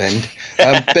Stretford End.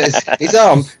 But his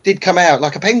arm did come out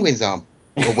like a penguin's arm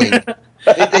or wing.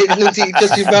 It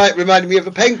just reminded me of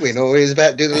a penguin, or he was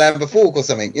about to do the Lambert Fork or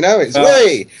something. It's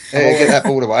way get that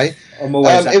ball away.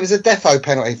 It was a defo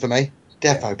penalty for me.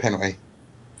 Defo penalty.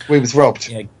 We was robbed.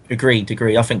 Yeah, agreed.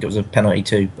 I think it was a penalty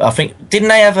too. I think didn't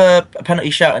they have a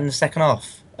penalty shout in the second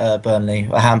half? Burnley,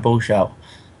 a handball shout.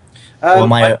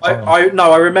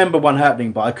 I remember one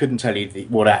happening, but I couldn't tell you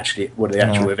what the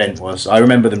actual event was. I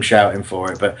remember them shouting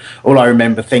for it, but all I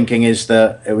remember thinking is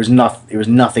that it was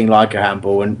nothing like a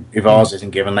handball, and if ours isn't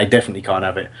given, they definitely can't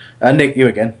have it. Nick, you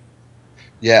again?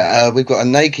 Yeah, we've got a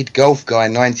naked golf guy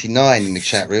 99 in the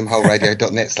chat room,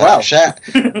 wholeradio.net/chat.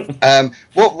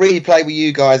 What replay were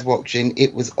you guys watching?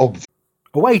 It was obvious.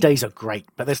 Away days are great,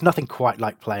 but there's nothing quite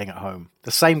like playing at home.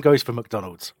 The same goes for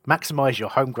McDonald's. Maximise your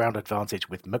home ground advantage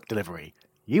with McDelivery.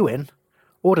 You in?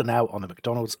 Order now on the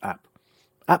McDonald's app.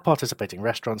 At participating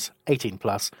restaurants, 18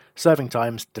 plus, serving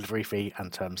times, delivery fee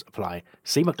and terms apply.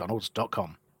 See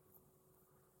mcdonalds.com.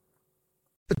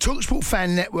 The TalkSport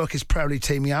Fan Network is proudly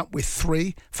teaming up with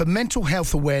 3 for Mental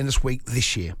Health Awareness Week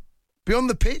this year.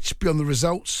 Beyond the pitch, beyond the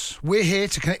results, we're here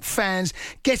to connect fans,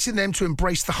 getting them to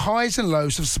embrace the highs and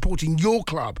lows of supporting your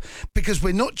club, because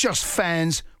we're not just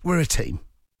fans, we're a team.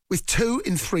 With 2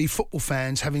 in 3 football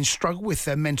fans having struggled with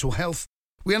their mental health,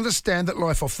 we understand that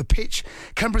life off the pitch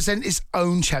can present its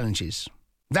own challenges.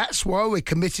 That's why we're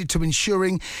committed to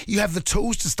ensuring you have the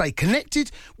tools to stay connected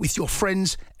with your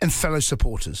friends and fellow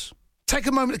supporters. Take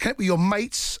a moment to connect with your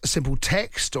mates. A simple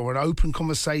text or an open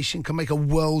conversation can make a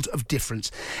world of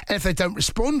difference. And if they don't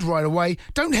respond right away,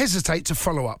 don't hesitate to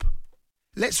follow up.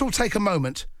 Let's all take a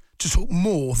moment to talk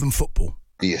more than football.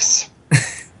 Yes.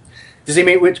 Does he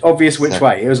mean which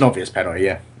way? It was an obvious penalty,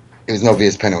 yeah. It was an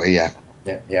obvious penalty, yeah.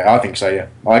 Yeah, I think so, yeah.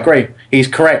 I agree. He's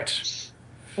correct.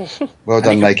 Well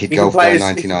done, naked golf guy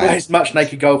 99. He can play as much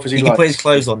naked golf as he likes. He can put his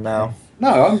clothes on now.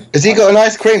 No, has he got an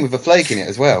ice cream with a flake in it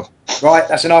as well? Right,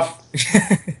 that's enough.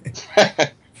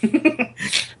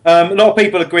 A lot of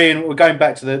people agreeing. We're going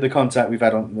back to the contact we've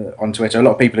had on Twitter. A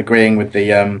lot of people agreeing with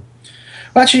the.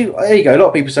 Actually, there you go. A lot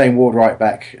of people saying Ward right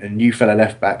back and new fella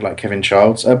left back like Kevin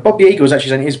Childs. Bobby Eagle was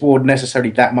actually saying, is Ward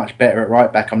necessarily that much better at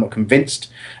right back? I'm not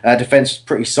convinced. Defence is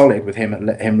pretty solid with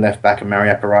him left back and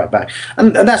Mariappa right back,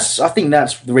 and I think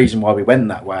that's the reason why we went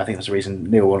that way. I think that's the reason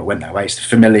Neil Warnock went that way. It's the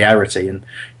familiarity, and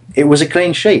it was a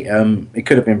clean sheet. It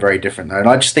could have been very different though, and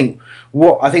I just think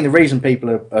the reason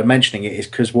people are mentioning it is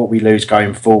because what we lose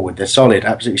going forward, they're solid,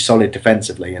 absolutely solid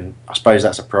defensively, and I suppose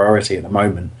that's a priority at the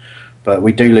moment. But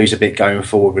we do lose a bit going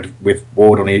forward with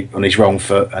Ward on his wrong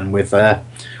foot, and with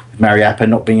Mariappa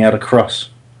not being able to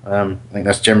cross. I think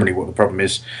that's generally what the problem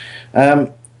is.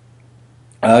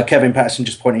 Kevin Patterson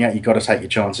just pointing out you've got to take your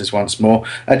chances once more.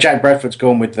 Jack Bradford's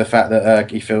gone with the fact that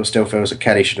he still feels that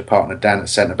Kelly should have partnered Dan at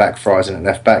centre back, Fries in at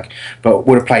left back, but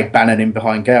would have played Bannon in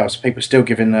behind Gale. So people are still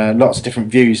giving lots of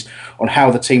different views on how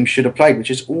the team should have played,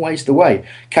 which is always the way.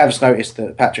 Cav's noticed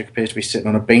that Patrick appears to be sitting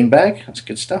on a beanbag. That's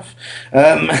good stuff.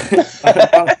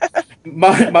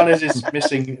 Munners is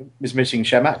missing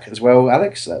Shamak as well,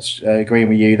 Alex. That's agreeing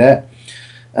with you there.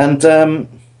 And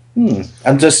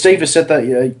Steve has said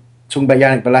that. Talking about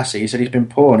Yannick Bolasie, he said he's been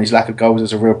poor and his lack of goals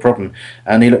is a real problem,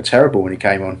 and he looked terrible when he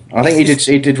came on. I think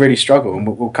he did really struggle, and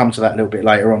we'll come to that a little bit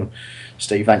later on.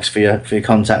 Steve, thanks for your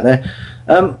contact there.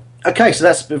 Okay, so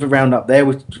that's a bit of a roundup there.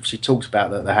 We obviously talked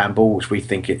about the handball, which we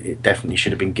think it definitely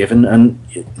should have been given, and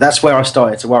that's where I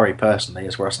started to worry personally.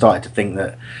 That's where I started to think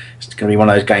that it's going to be one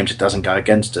of those games that doesn't go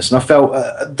against us, and I felt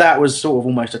that was sort of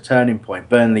almost a turning point.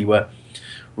 Burnley were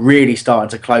really starting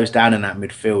to close down in that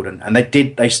midfield, and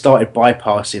they started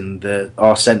bypassing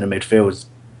our centre midfielders,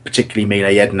 particularly Mila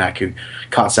Jedinak, who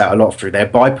cuts out a lot through there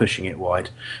by pushing it wide.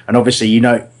 And obviously you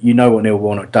know what Neil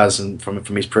Warnock does, and from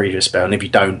his previous spell, and if you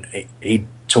don't, he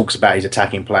talks about his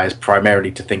attacking players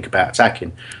primarily to think about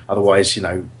attacking. Otherwise,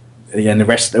 and the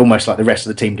rest, almost like the rest of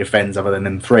the team defends other than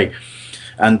them 3.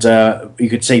 And you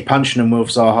could see Puncheon and Wilf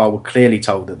Zaha were clearly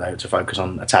told that they were to focus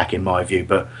on attack, in my view,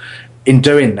 but in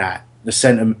doing that, the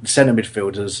centre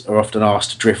midfielders are often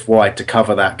asked to drift wide to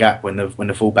cover that gap when the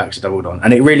fullbacks are doubled on,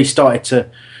 and it really started to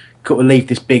kind of leave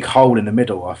this big hole in the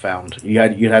middle. I found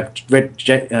you'd have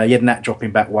Jedinak dropping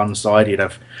back one side, you'd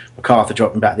have MacArthur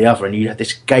dropping back the other, and you had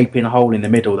this gaping hole in the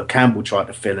middle that Campbell tried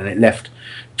to fill, and it left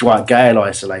Dwight Gale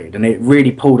isolated, and it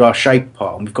really pulled our shape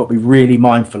apart. And we've got to be really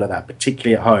mindful of that,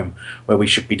 particularly at home, where we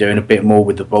should be doing a bit more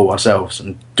with the ball ourselves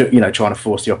and trying to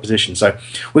force the opposition. So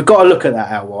we've got to look at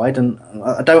that out wide, and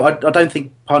I don't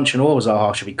think Puncheon or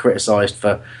Zaha should be criticised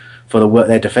for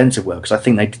their defensive work, because I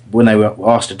think when they were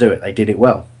asked to do it, they did it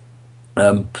well.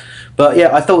 But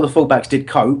yeah, I thought the fullbacks did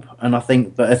cope, and I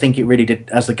think it really did.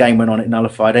 As the game went on, it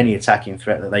nullified any attacking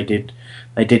threat that they did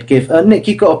give. Nick,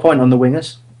 you've got a point on the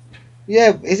wingers.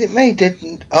 Yeah, is it me?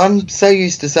 I'm so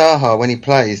used to Zaha when he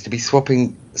plays to be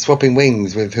swapping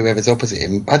wings with whoever's opposite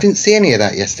him. I didn't see any of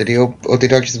that yesterday, or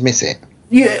did I just miss it?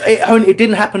 Yeah, it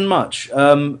didn't happen much.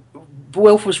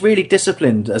 Wilf was really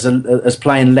disciplined as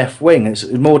playing left wing. It's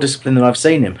more disciplined than I've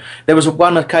seen him. There was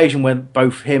one occasion where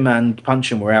both him and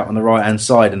Punchin were out on the right hand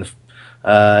side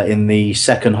in the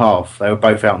second half. They were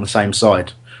both out on the same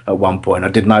side at one point. I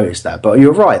did notice that, but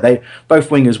you're right. Both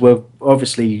wingers were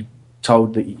obviously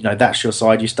told that that's your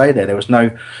side. You stay there. There was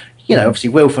no. Obviously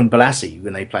Wilf and Balassi,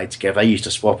 when they played together, they used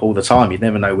to swap all the time. You'd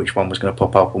never know which one was going to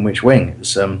pop up on which wing. It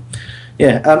was,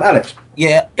 Alex.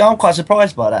 Yeah, I'm quite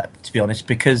surprised by that, to be honest,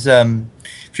 because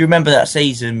if you remember that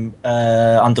season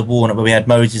under Warnock where we had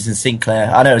Moses and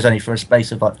Sinclair, I know it was only for a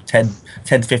space of like 10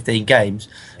 to 15 games,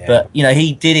 but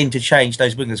he did interchange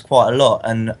those wingers quite a lot,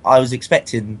 and I was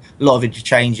expecting a lot of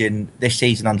interchanging this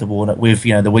season under Warnock with the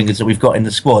wingers that we've got in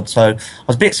the squad. So I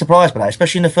was a bit surprised by that,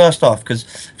 especially in the first half, because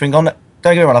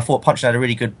don't get me wrong, I thought Punchin had a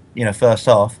really good, first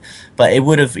half, but it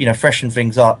would have, freshened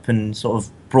things up and sort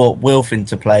of brought Wilf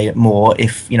into play more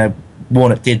if,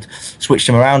 Warnock did switch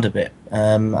them around a bit.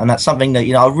 And that's something that,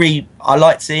 I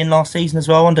liked seeing last season as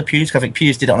well under Pews, because I think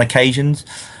Pews did it on occasions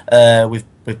with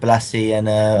Balassi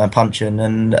and Punchin.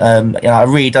 And, I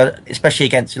really, especially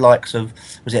against the likes of,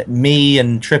 was it me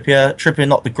and Trippier? Trippier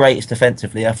not the greatest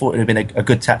defensively. I thought it would have been a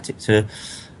good tactic to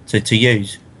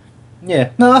use.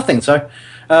 Yeah, no, I think so.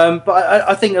 But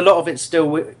I think a lot of it's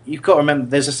still, you've got to remember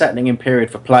there's a settling in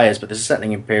period for players, but there's a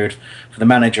settling in period for the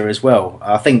manager as well.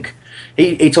 I think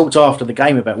he talked after the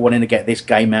game about wanting to get this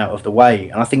game out of the way,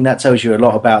 and I think that tells you a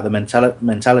lot about the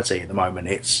mentality at the moment.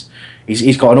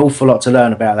 He's got an awful lot to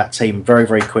learn about that team very,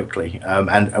 very quickly,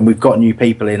 and we've got new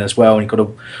people in as well, and you've got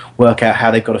to work out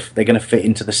how they're going to fit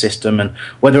into the system, and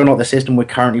whether or not the system we're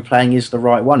currently playing is the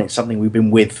right one. It's something we've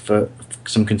been with for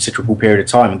some considerable period of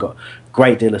time and got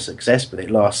great deal of success with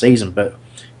it last season, but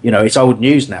it's old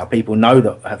news now. People know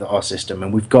that our system,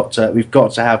 and we've got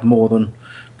to have more than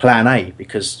plan A,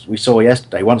 because we saw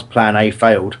yesterday once plan A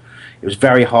failed, it was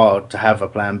very hard to have a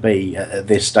plan B at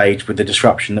this stage with the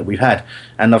disruption that we've had.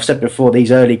 And I've said before,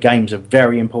 these early games are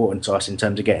very important to us in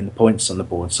terms of getting the points on the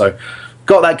board. So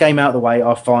got that game out of the way.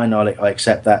 I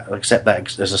accept that. I accept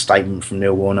that as a statement from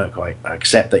Neil Warnock. I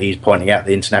accept that he's pointing out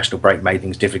the international break made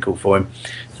things difficult for him.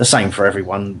 It's the same for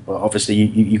everyone, but obviously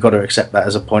you've got to accept that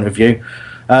as a point of view.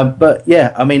 But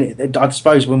yeah, I mean, I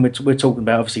suppose when we're talking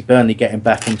about obviously Burnley getting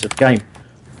back into the game,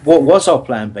 what was our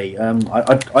plan B?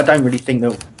 I don't really think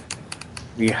that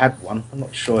we had one. I'm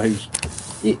not sure who's.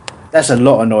 That's a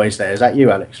lot of noise there. Is that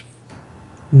you, Alex?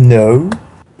 No.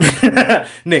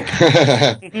 Nick.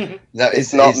 No,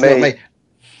 it's not me.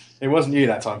 It wasn't you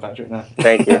that time, Patrick. No.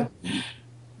 Thank you.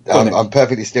 I'm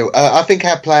perfectly still. I think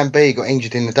our plan B got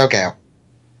injured in the dugout.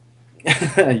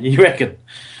 You reckon?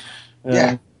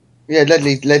 Yeah.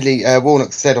 Ledley.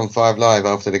 Warnock said on 5 Live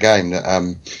after the game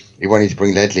that he wanted to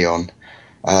bring Ledley on,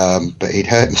 but he'd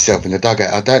hurt himself in the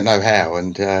dugout. I don't know how,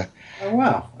 and oh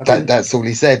wow, that's all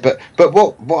he said. But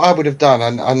what I would have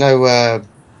done, I know.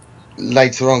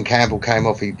 Later on, Campbell came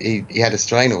off. He had a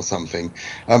strain or something.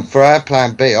 For our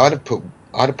plan B, I'd have put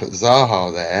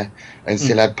Zaha there and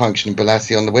still had Punchin and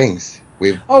Balassi on the wings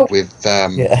with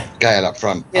Gale up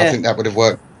front. Yeah. I think that would have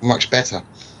worked much better.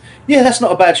 Yeah, that's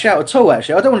not a bad shout at all.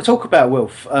 Actually, I don't want to talk about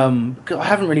Wilf because I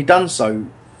haven't really done so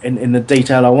in the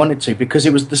detail I wanted to, because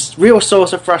it was the real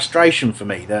source of frustration for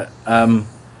me that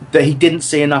he didn't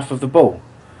see enough of the ball.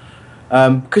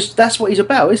 Because that's what he's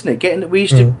about, isn't it? We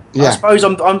used to. Yeah. I suppose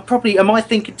I'm probably. Am I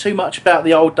thinking too much about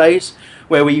the old days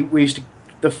where we used to?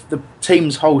 The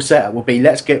team's whole setup would be,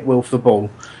 let's get Wilf the ball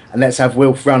and let's have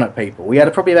Wilf run at people. We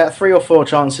had probably about 3 or 4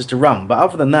 chances to run, but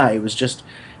other than that, it was just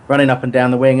running up and down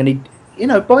the wing. And he,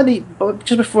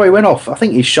 just before he went off, I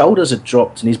think his shoulders had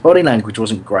dropped and his body language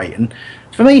wasn't great. And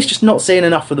for me, he's just not seeing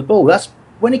enough of the ball. That's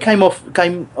when he came off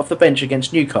the bench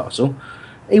against Newcastle.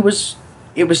 It was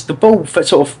the ball for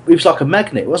it was like a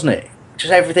magnet, wasn't it?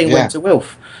 Just everything went to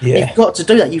Wilf. Yeah. You've got to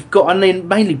do that. And then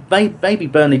mainly, maybe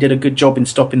Burnley did a good job in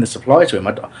stopping the supply to him.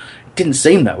 It didn't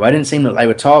seem that way. It didn't seem that they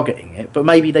were targeting it, but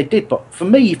maybe they did. But for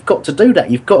me, you've got to do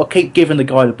that. You've got to keep giving the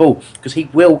guy the ball, because he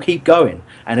will keep going,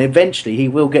 and eventually he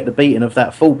will get the beating of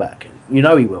that fullback. He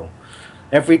will.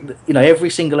 Every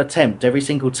single attempt, every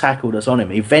single tackle that's on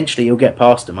him, eventually he'll get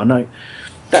past him. I know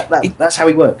that's how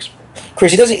he works.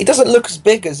 Chris, he doesn't look as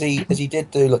big as he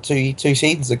did do like two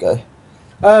seasons ago.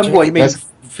 What you mean?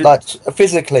 Like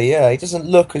physically, yeah, he doesn't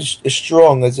look as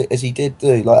strong as he did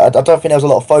do. Like I don't think there was a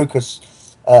lot of focus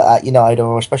at United,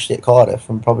 or especially at Cardiff,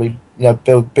 and probably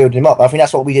building him up. I think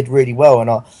that's what we did really well in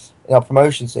our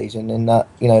promotion season. And that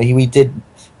we did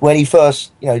when he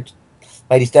first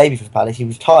made his debut for Palace, he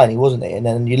was tiny, wasn't he? And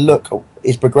then you look at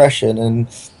his progression and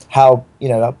how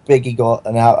how big he got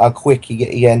and how quick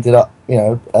he ended up. He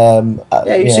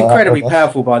was incredibly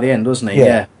powerful by the end, wasn't he?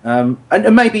 Yeah.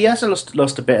 And maybe he has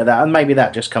lost a bit of that, and maybe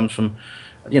that just comes from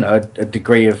a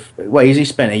degree of he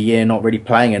spent a year not really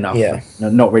playing enough,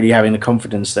 not really having the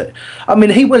confidence that. I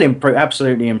mean, he will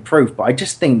absolutely improve, but I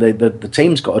just think the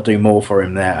team's got to do more for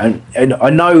him there. And I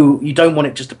know you don't want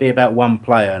it just to be about one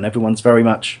player, and everyone's very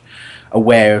much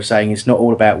aware of saying it's not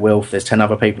all about Wilf. There's 10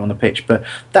 other people on the pitch, but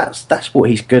that's what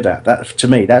he's good at. That, to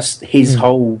me, that's his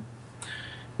whole.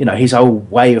 His whole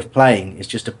way of playing is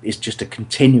just to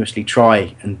continuously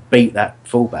try and beat that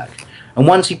fullback. And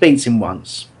once he beats him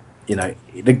once,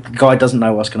 the guy doesn't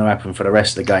know what's going to happen for the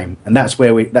rest of the game, and that's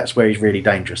where he's really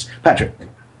dangerous. Patrick.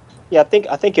 Yeah,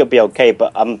 I think he'll be okay.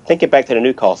 But I'm thinking back to the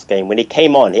Newcastle game when he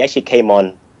actually came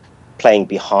on playing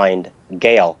behind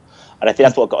Gale, and I think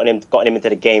that's what got him into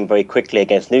the game very quickly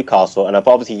against Newcastle. And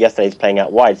obviously yesterday he's playing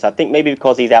out wide, so I think maybe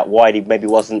because he's out wide, he maybe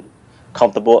wasn't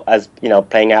comfortable as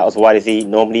playing out as wide as he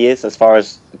normally is, as far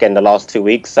as again the last 2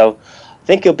 weeks. So I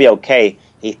think he'll be okay.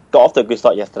 He got off to a good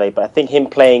start yesterday, but I think him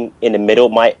playing in the middle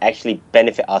might actually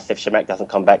benefit us if Chamakh doesn't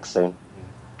come back soon.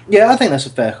 Yeah, I think that's a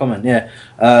fair comment. Yeah,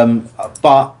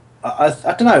 but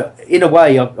I don't know. In a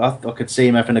way, I could see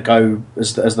him having to go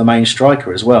as the main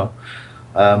striker as well.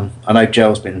 I know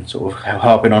Gel's been sort of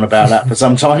harping on about that for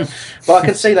some time, but I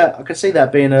could see that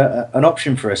being an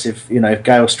option for us if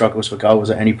Gale struggles for goals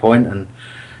at any point and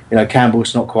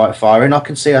Campbell's not quite firing. I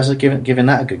can see us giving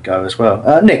that a good go as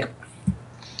well. Nick.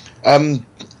 I'm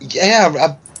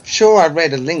sure I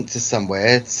read a link to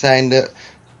somewhere saying that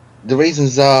the reason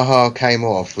Zaha came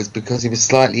off was because he was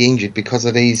slightly injured because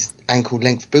of these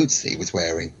ankle-length boots that he was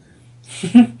wearing.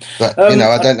 But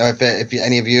I don't know if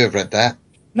any of you have read that.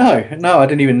 No, I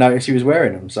didn't even notice he was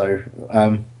wearing them. So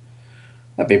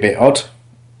that'd be a bit odd.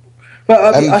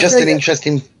 But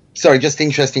interesting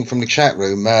from the chat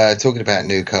room talking about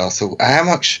Newcastle. How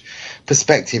much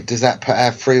perspective does that put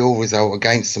our 3-3 result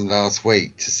against them last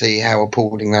week to see how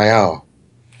appalling they are?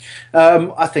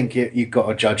 I think you've got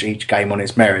to judge each game on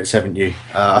its merits, haven't you?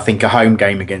 I think a home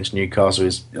game against Newcastle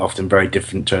is often very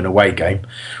different to an away game,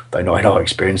 though not in our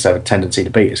experience they have a tendency to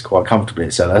beat us quite comfortably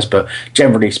at Sellers. But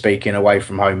generally speaking, away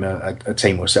from home, a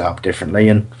team will set up differently.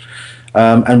 And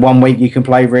 1 week you can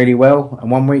play really well, and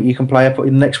 1 week you can play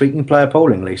the next week you can play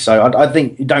appallingly. So I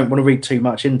think you don't want to read too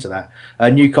much into that.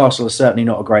 Newcastle is certainly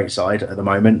not a great side at the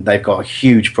moment. They've got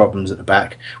huge problems at the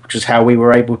back, which is how we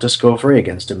were able to score 3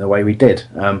 against them the way we did.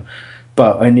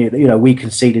 But we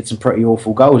conceded some pretty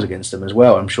awful goals against them as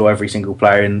well. I'm sure every single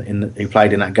player who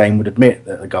played in that game would admit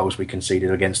that the goals we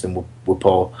conceded against them were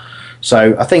poor.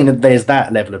 So I think that there's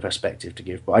that level of perspective to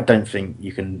give, but I don't think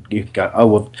you can go, oh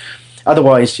well.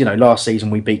 Otherwise, last season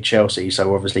we beat Chelsea,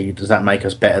 so obviously does that make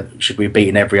us better? Should we have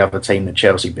beaten every other team that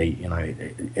Chelsea beat?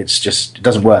 It's just, it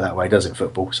doesn't work that way, does it,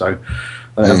 football? So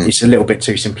it's a little bit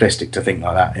too simplistic to think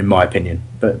like that, in my opinion.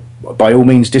 But by all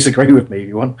means, disagree with me if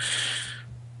you want.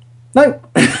 No,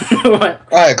 right.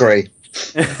 I agree.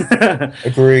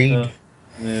 Agreed.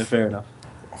 Yeah, fair enough.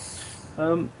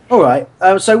 All right.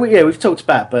 So we've talked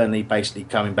about Burnley basically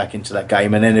coming back into that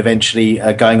game and then eventually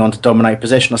going on to dominate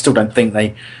possession. I still don't think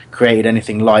they created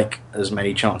anything like as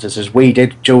many chances as we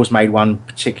did. Jules made one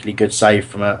particularly good save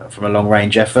from a long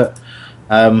range effort,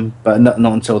 but not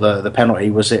until the penalty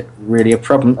was it really a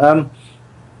problem.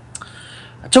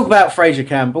 I talk about Fraser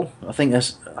Campbell. I think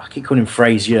I keep calling him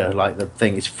Frazier, like the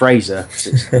thing is Fraser.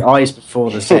 It's the I's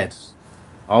before the Z.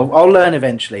 I'll learn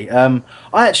eventually. I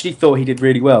actually thought he did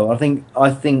really well. I think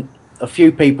a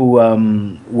few people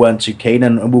weren't too keen,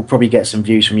 and we'll probably get some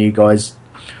views from you guys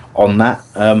on that.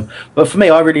 But for me,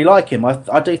 I really like him.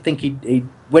 I do think he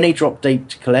when he dropped deep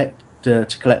to collect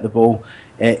the ball,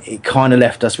 it kind of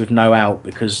left us with no out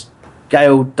because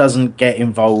Gale doesn't get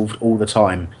involved all the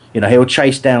time. He'll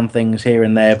chase down things here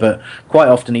and there, but quite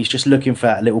often he's just looking for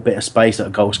that little bit of space that a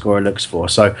goal scorer looks for.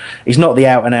 So he's not the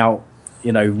out and out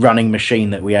running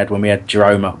machine that we had when we had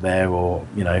Jerome up there, or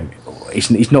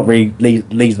he's not really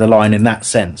leads the line in that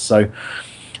sense. So,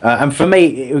 and for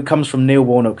me, it comes from Neil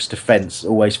Warnock's defence.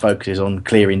 Always focuses on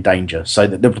clearing danger, so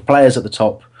that the players at the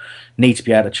top need to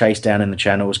be able to chase down in the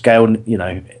channels. Gale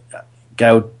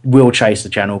will chase the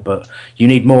channel, but you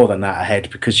need more than that ahead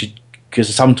because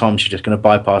sometimes you're just going to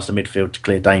bypass the midfield to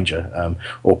clear danger,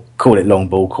 or call it long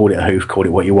ball, call it a hoof, call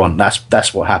it what you want.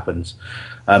 That's what happens.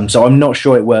 So I'm not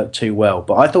sure it worked too well,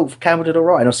 but I thought Campbell did all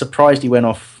right, and I was surprised he went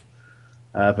off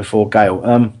before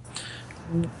Gale.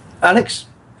 Alex?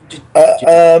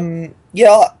 I'm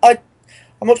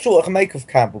not sure what I can make of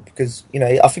Campbell because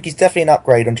I think he's definitely an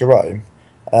upgrade on Jerome.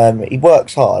 He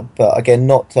works hard, but again,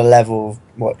 not to the level of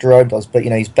what Jerome does. But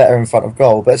he's better in front of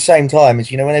goal. But at the same time, as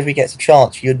whenever he gets a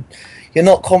chance, you're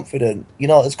not confident. You're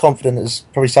not as confident as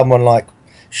probably someone like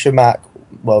Shamak.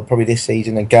 Well, probably this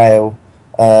season, and Gale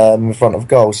in front of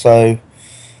goal. So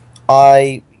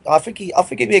I think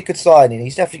it'd be a good signing.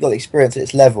 He's definitely got the experience at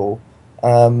its level.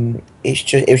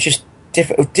 It was just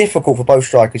difficult for both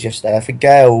strikers yesterday. I think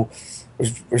Gale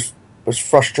was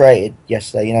frustrated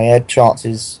yesterday. He had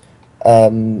chances.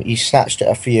 He snatched at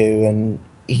a few, and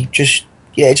it just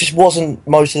wasn't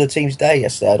most of the team's day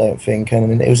yesterday, I don't think. And I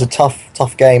mean, it was a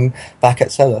tough game back at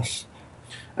Selhurst.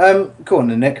 Go on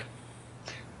then, Nick.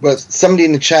 Well, somebody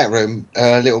in the chat room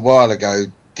a little while ago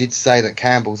did say that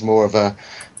Campbell's more of a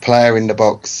player in the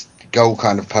box, goal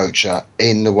kind of poacher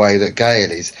in the way that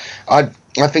Gale is. I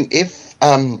think if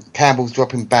Campbell's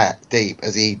dropping back deep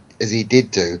as he did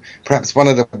do, perhaps one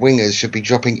of the wingers should be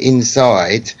dropping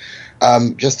inside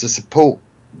just to support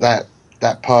that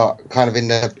part kind of in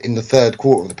the third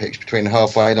quarter of the pitch between the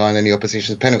halfway line and the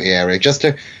opposition's penalty area, just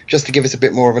to give us a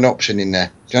bit more of an option in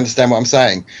there. Do you understand what I'm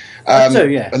saying? I do,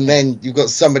 yeah. And then you've got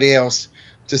somebody else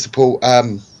to support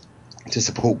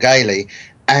Gailey,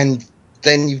 and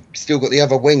then you've still got the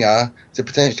other winger to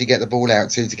potentially get the ball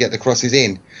out to get the crosses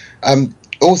in.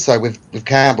 Also with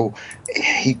Campbell,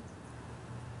 he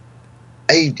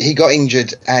got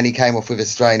injured and he came off with a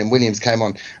strain, and Williams came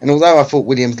on. And although I thought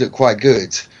Williams looked quite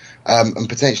good and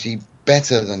potentially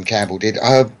better than Campbell did,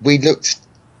 we looked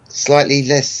slightly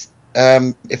less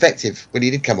effective when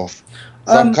he did come off.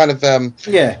 So I'm kind of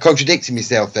contradicting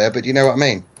myself there, but you know what I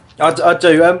mean. I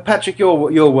do. Patrick,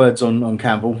 your words on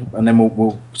Campbell, and then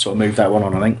we'll sort of move that one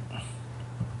on, I think.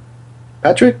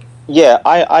 Patrick? Yeah,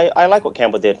 I like what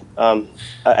Campbell did.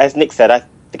 As Nick said, I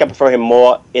think I prefer him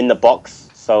more in the box,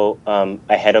 so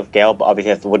ahead of Gale, but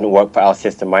obviously it wouldn't work for our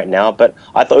system right now. But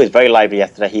I thought he was very lively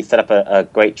yesterday. He set up a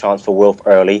great chance for Wilf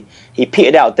early. He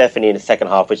petered out definitely in the second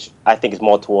half, which I think is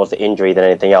more towards the injury than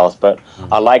anything else. But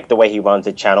I like the way he runs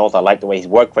the channels. I like the way his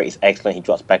work rate is excellent. He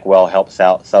drops back well, helps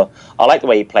out. So I like the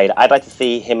way he played. I'd like to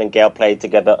see him and Gale play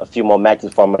together a few more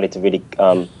matches formally to really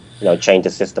change the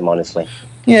system, honestly.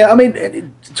 Yeah, I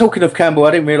mean, talking of Campbell,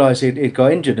 I didn't realise he'd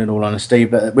got injured, in all honesty,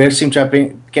 but we seem to have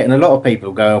been getting a lot of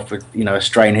people going off with, a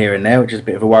strain here and there, which is a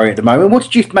bit of a worry at the moment. What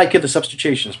did you make of the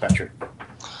substitutions, Patrick?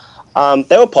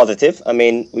 They were positive. I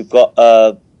mean, we've got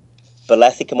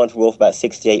Balassi come on for Wolf about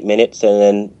 68 minutes, and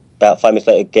then about 5 minutes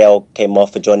later, Gale came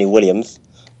off for Johnny Williams.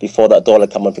 Before that, Doyle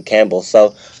had come on for Campbell.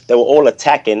 So they were all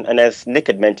attacking, and as Nick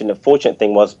had mentioned, the fortunate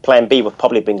thing was Plan B would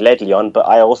probably bring Ledley on, but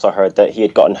I also heard that he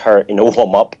had gotten hurt in a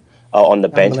warm-up on the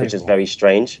bench, which is very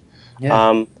strange.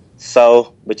 Yeah.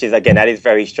 Which is, again, that is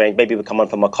very strange. Maybe we'll come on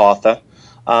for MacArthur.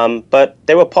 But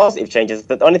there were positive changes.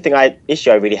 The only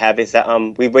issue I really have is that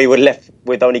we were left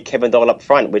with only Kevin Doyle up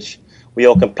front, which we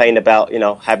all complained about,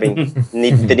 having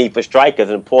the need for strikers,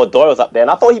 and poor Doyle's up there.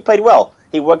 And I thought he played well.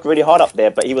 He worked really hard up there,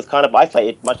 but he was kind of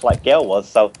isolated, much like Gale was,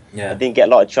 so I didn't get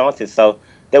a lot of chances. So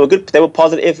they were good. They were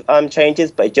positive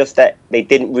changes, but just that they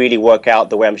didn't really work out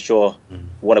the way I'm sure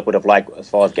Warnock would have liked as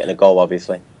far as getting a goal,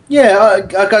 obviously. Yeah,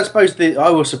 I suppose I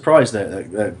was surprised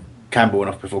that Campbell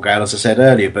went off before Gale, as I said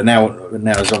earlier, but now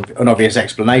there's an obvious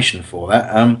explanation for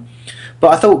that.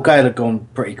 But I thought Gale had gone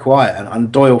pretty quiet,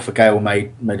 and Doyle for Gale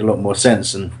made a lot more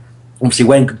sense. And obviously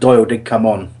when Doyle did come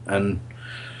on, and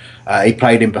he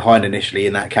played in behind initially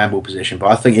in that Campbell position, but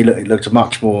I think he looked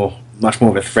much more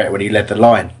of a threat when he led the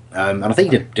line. And I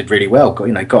think he did really well.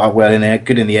 Got up well in there,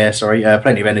 good in the air.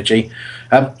 Plenty of energy.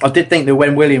 I did think that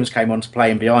when Williams came on to play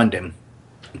in behind him,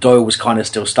 Doyle was kind of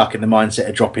still stuck in the mindset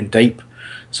of dropping deep.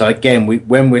 So again,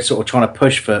 when we're sort of trying to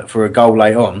push for a goal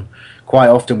late on, quite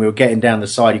often we were getting down the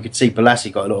side. You could see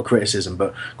Balassi got a lot of criticism,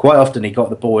 but quite often he got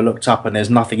the ball, looked up, and there's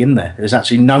nothing in there. There's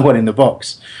actually no one in the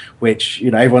box, which,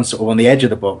 everyone's sort of on the edge of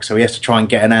the box, so he has to try and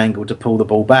get an angle to pull the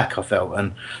ball back, I felt.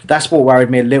 And that's what worried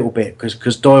me a little bit,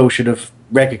 because Doyle should have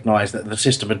recognised that the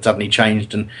system had suddenly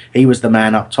changed, and he was the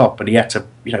man up top, and he had to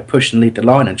push and lead the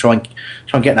line and try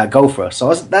and get that goal for us.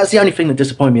 So that's the only thing that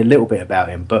disappointed me a little bit about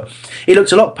him. But he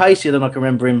looked a lot pacier than I can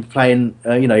remember him playing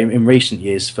in recent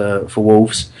years for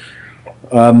Wolves.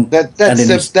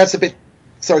 That's a bit.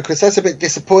 Sorry, Chris. That's a bit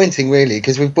disappointing, really,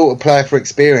 because we've bought a player for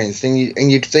experience, and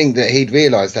you'd think that he'd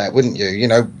realise that, wouldn't you?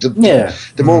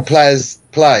 The more players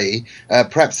play,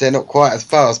 perhaps they're not quite as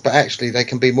fast, but actually they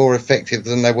can be more effective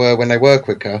than they were when they were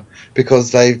quicker,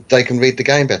 because they can read the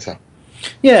game better.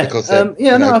 Yeah,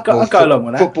 I'll go along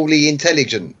with that. Football-y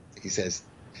intelligent, he says.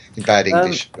 in bad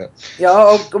English. But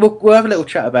Yeah, we'll have a little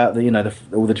chat about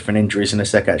all the different injuries in a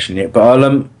sec, actually. But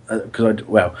I'll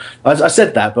I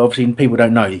said that, but obviously people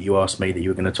don't know that you asked me that you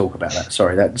were going to talk about that.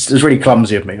 Sorry, that's really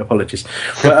clumsy of me. Apologies.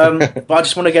 But I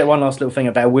just want to get one last little thing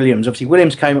about Williams. Obviously,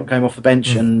 Williams came off the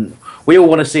bench, and we all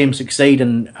want to see him succeed.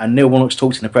 And Neil Warnock's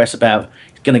talked in the press about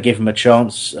he's going to give him a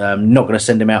chance, not going to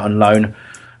send him out on loan.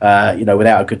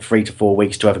 Without a good 3 to 4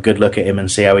 weeks to have a good look at him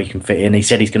and see how he can fit in. He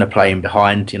said he's going to play him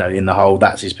behind, in the hole.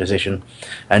 That's his position,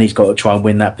 and he's got to try and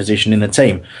win that position in the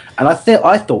team. And I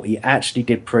thought he actually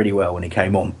did pretty well when he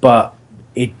came on, but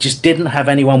it just didn't have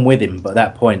anyone with him. At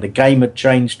that point, the game had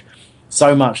changed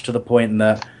so much to the point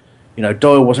that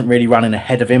Doyle wasn't really running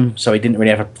ahead of him, so he didn't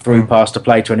really have a through pass to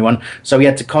play to anyone. So he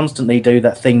had to constantly do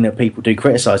that thing that people do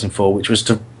criticise him for, which was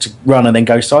to run and then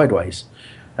go sideways.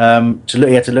 He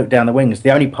had to look down the wings. The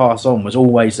only pass on was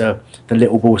always the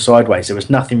little ball sideways. There was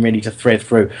nothing really to thread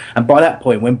through. And by that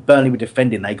point, when Burnley were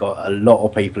defending, they got a lot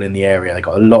of people in the area. They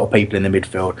got a lot of people in the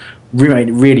midfield. Made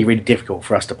it really, really difficult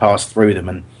for us to pass through them.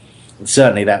 And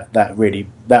certainly that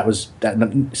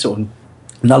sort of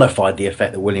nullified the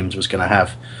effect that Williams was going to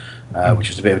have, which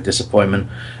was a bit of a disappointment.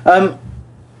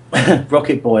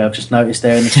 Rocket Boy, I've just noticed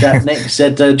there in the chat. Nick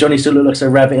said Johnny still looks like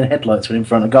a rabbit in headlights when in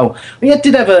front of goal. But yeah,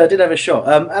 did have a shot.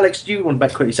 Alex, do you want to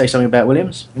quickly say something about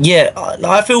Williams? Yeah,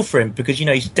 I feel for him because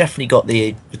he's definitely got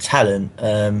the talent.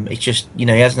 It's just he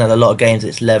hasn't had a lot of games at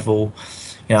this level.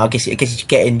 I guess he's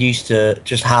getting used to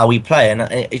just how we play, and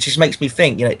it just makes me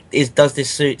think. Does this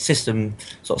system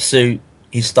sort of suit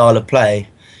his style of play?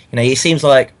 It seems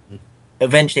like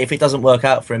eventually, if it doesn't work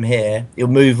out for him here, he'll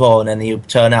move on and he'll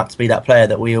turn out to be that player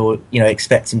that we all,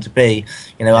 expect him to be.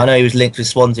 I know he was linked with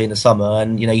Swansea in the summer,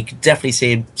 and you could definitely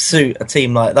see him suit a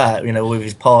team like that. With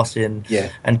his passing. Yeah.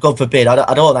 And God forbid, I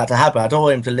don't want that to happen. I don't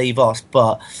want him to leave us,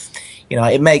 but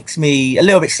it makes me a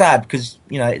little bit sad because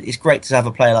it's great to have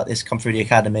a player like this come through the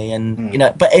academy, and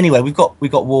But anyway, we've got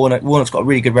Warnock. Warnock's got a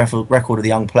really good record of the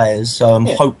young players, so I'm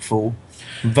hopeful.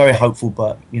 I'm very hopeful,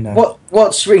 but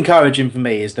What's encouraging for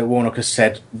me is that Warnock has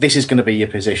said this is going to be your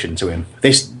position to him.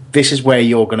 This is where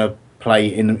you're going to play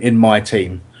in my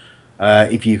team.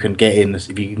 If you can get in,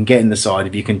 the side,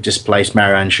 if you can displace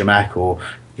Marouane Chamakh, or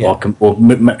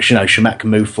Chamakh can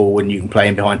move forward and you can play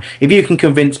in behind. If you can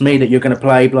convince me that you're going to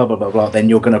play blah blah blah blah, then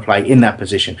you're going to play in that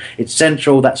position. It's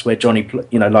central. That's where Johnny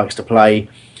likes to play.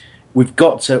 We've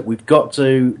got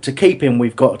to keep him.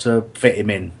 We've got to fit him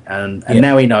in, and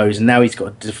now he knows, and now he's got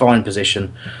a defined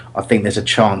position. I think there's a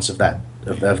chance of that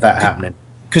happening.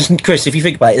 Because Chris, if you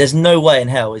think about it, there's no way in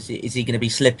hell is he going to be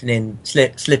slipping in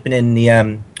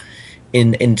the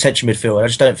in central midfield. I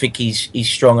just don't think he's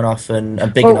strong enough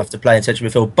and big enough to play in central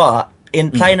midfield. But in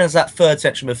playing as that third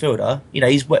central midfielder,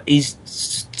 he's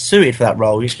suited for that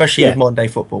role, especially with modern day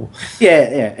football.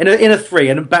 Yeah. In a three,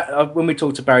 and when we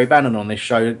talked to Barry Bannon on this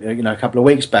show, a couple of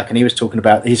weeks back, and he was talking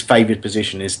about his favoured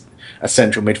position is a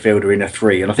central midfielder in a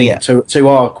three, and I think two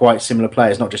are quite similar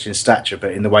players, not just in stature,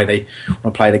 but in the way they want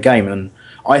to play the game. And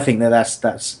I think that's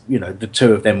the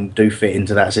two of them do fit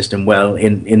into that system well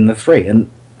in the three, and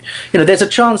there's a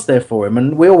chance there for him,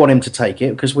 and we all want him to take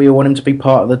it because we all want him to be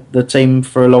part of the team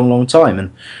for a long, long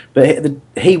time. But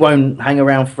he won't hang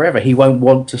around forever. He won't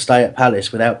want to stay at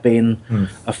Palace without being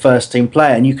a first team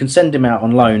player. And you can send him out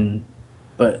on loan,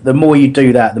 but the more you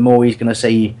do that, the more he's going to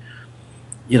see,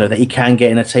 that he can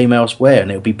get in a team elsewhere,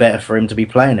 and it'll be better for him to be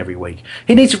playing every week.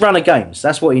 He needs a run of games.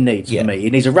 That's what he needs for me.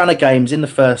 He needs a run of games in the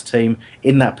first team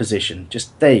in that position.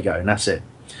 Just there you go, and that's it.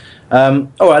 All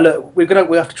right, look, we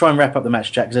have to try and wrap up the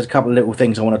match, Jack, because there's a couple of little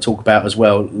things I want to talk about as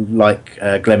well, like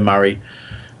Glenn Murray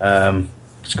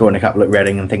scoring a couple at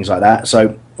Reading and things like that.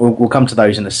 So we'll come to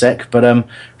those in a sec. But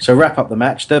so wrap up the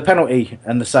match, the penalty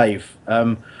and the save.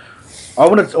 I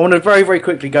want to very, very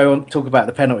quickly go on talk about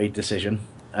the penalty decision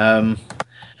and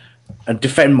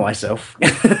defend myself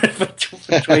for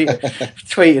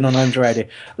tweeting on Home Radio.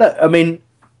 Look, I mean,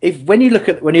 when you look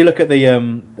at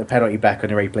the penalty back on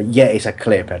the replay, it's a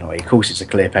clear penalty. Of course, it's a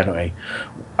clear penalty.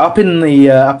 Up at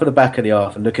the back of the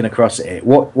half and looking across at it,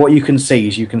 what you can see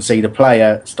is the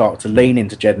player start to lean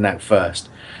into Jedinak first,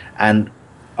 and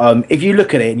if you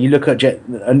look at it and you look at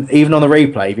and even on the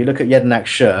replay, if you look at Jedinak's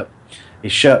shirt,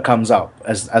 his shirt comes up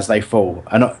as they fall,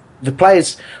 and the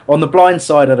player's on the blind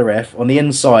side of the ref, on the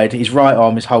inside, his right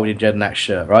arm is holding Jedinak's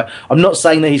shirt, right? I'm not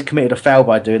saying that he's committed a foul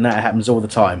by doing that. It happens all the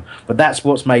time. But that's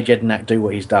what's made Jedinak do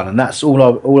what he's done. And that's all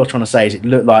I'm trying to say is it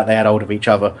looked like they had hold of each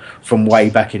other from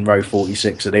way back in row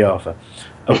 46 of the Arthur.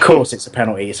 Of course it's a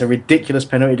penalty. It's a ridiculous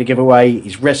penalty to give away.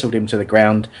 He's wrestled him to the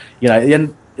ground. At the end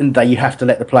of the day, you have to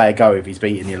let the player go if he's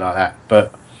beating you like that.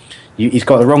 But he's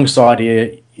got the wrong side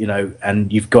here,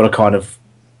 and you've got to kind of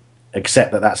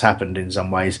accept that that's happened in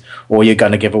some ways, or you're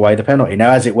going to give away the penalty.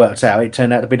 Now, as it worked out, it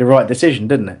turned out to be the right decision,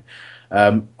 didn't it?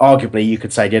 Arguably, you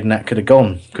could say Jedinak could have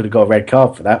got a red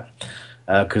card for that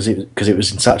because it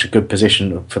was in such a good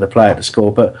position for the player to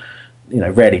score. But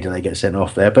rarely do they get sent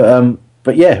off there.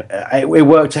 But yeah, it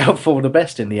worked out for the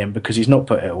best in the end because he's not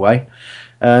put it away,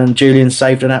 and Julian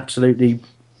saved an absolutely.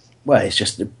 Well, it's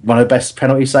just one of the best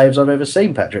penalty saves I've ever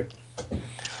seen, Patrick.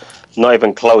 Not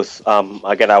even close.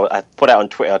 Again, I put out on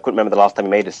Twitter, I couldn't remember the last time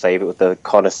he made a save. It was the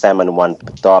Connor Salmon one,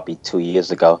 Derby 2 years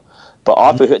ago. But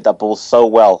Arthur hit that ball so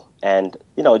well. And,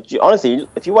 honestly,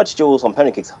 if you watch Jules on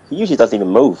penalty kicks, he usually doesn't even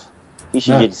move. He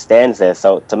usually just stands there.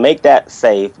 So to make that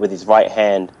save with his right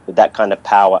hand, with that kind of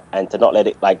power, and to not let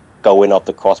it, go in off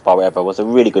the crossbar or whatever, was a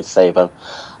really good save. And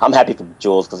I'm happy for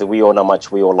Jules because we all know how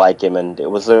much we all like him. And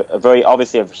it was a very,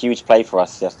 obviously, a huge play for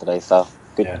us yesterday. So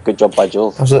good job by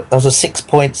Jules. That was a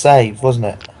 6-point save, wasn't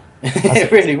it?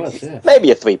 It really was, yeah.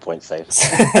 Maybe a 3-point save.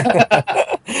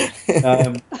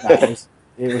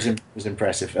 It was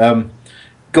impressive.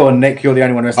 Go on, Nick. You're the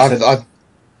only one who has said.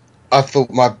 I thought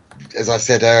as I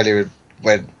said earlier,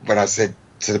 when I said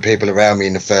to the people around me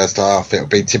in the first half, it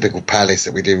would be typical Palace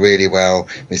that we do really well,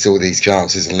 miss all these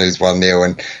chances and lose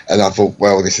 1-0, and I thought,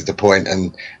 well, this is the point,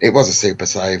 and it was a super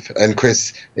save. And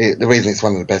Chris, the reason it's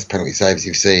one of the best penalty saves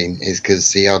you've seen is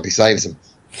because he hardly saves them.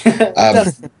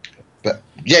 But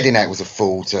Jedinak was a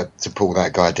fool to pull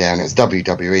that guy down. It was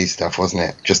WWE stuff, wasn't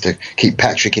it? Just to keep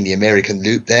Patrick in the American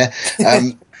loop there.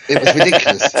 It was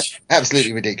ridiculous.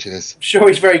 Absolutely ridiculous. I'm sure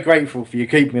he's very grateful for you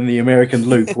keeping in the American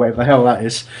loop, whatever the hell that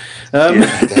is.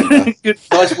 Good,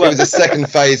 nice work. It was a second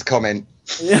phase comment.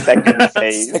 Second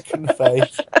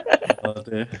phase. Oh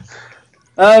dear.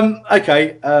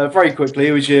 Okay, very quickly,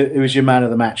 who was your man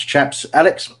of the match, chaps?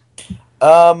 Alex?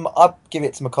 I'd give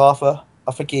it to MacArthur.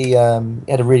 I think he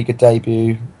had a really good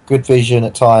debut, good vision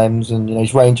at times, and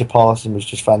his range of passing was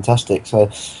just fantastic. So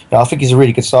I think he's a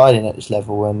really good signing at this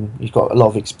level, and he's got a lot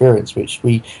of experience, which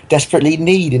we desperately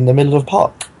need in the middle of the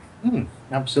park.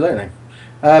 Absolutely.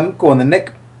 Go on then,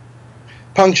 Nick.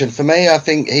 Puncheon, for me, I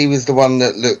think he was the one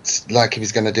that looked like he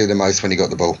was going to do the most when he got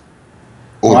the ball,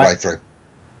 all the way through.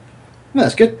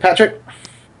 That's good. Patrick?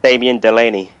 Damien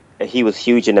Delaney, he was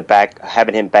huge in the back.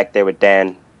 Having him back there with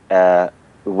Dan,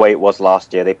 the way it was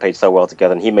last year, they played so well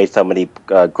together, and he made so many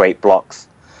great blocks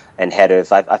and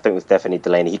headers. I think it was definitely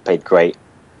Delaney. He played great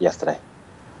yesterday.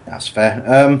 That's fair.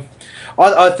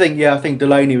 I think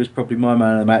Delaney was probably my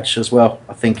man of the match as well.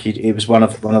 I think it was one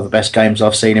of the best games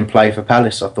I've seen him play for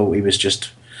Palace. I thought he was just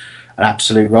an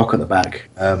absolute rock at the back,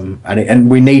 and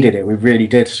we needed it. We really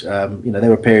did. There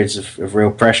were periods of real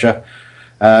pressure.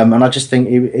 And I just think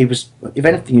he was, if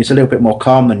anything, he was a little bit more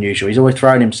calm than usual. He's always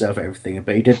throwing himself at everything,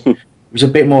 but he did. He was a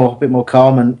bit more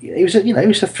calm, and he was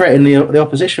a threat in the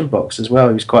opposition box as well.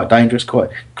 He was quite dangerous, quite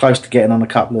close to getting on a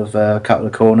couple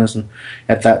of corners, and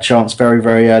had that chance very,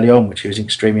 very early on, which he was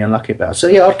extremely unlucky about. So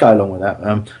yeah, I'd go along with that.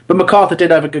 But MacArthur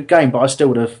did have a good game, but I still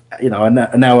would have, I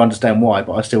now understand why,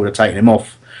 but I still would have taken him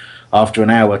off after an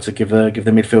hour to give the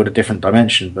midfield a different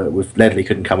dimension. But with Ledley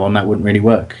couldn't come on, that wouldn't really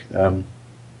work. All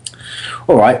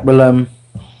right, well.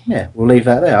 Yeah, we'll leave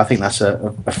that there. I think that's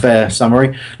a fair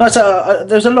summary. There's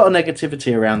a lot of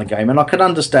negativity around the game, and I can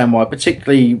understand why.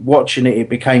 Particularly watching it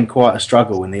became quite a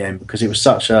struggle in the end because it was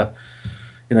such a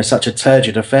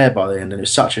turgid affair by the end, and it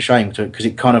was such a shame to it because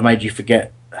it kind of made you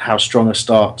forget how strong a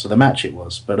start to the match it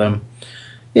was. But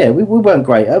we weren't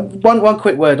great. One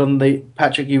quick word on the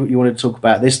Patrick. You wanted to talk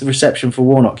about this, the reception for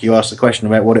Warnock. You asked the question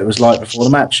about what it was like before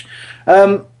the match.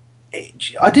 I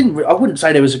wouldn't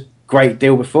say there was a great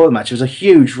deal before the match. It was a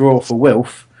huge roar for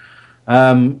Wilf.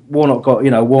 Warnock got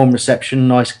warm reception,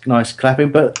 nice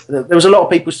clapping, but there was a lot of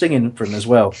people singing for him as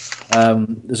well.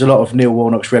 There's a lot of Neil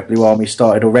Warnock's Red Blue Army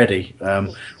started already,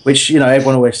 which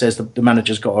everyone always says the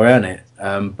manager's got to earn it.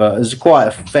 But there's quite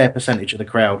a fair percentage of the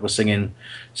crowd were singing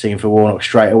for Warnock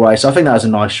straight away. So I think that was a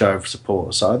nice show of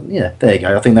support. So yeah, there you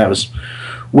go. I think that was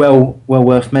well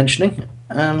worth mentioning.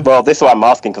 Well, this is what I'm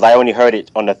asking because I only heard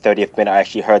it on the 30th minute. I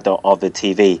actually heard of the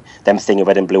TV them singing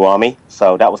Red and Blue Army,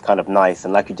 so that was kind of nice.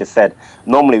 And like you just said,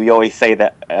 normally we always say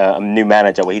that a new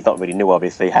manager, well, he's not really new,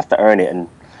 obviously, has to earn it. And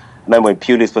I remember when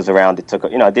Pulis was around, it took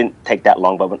it didn't take that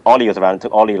long, but when Ollie was around, it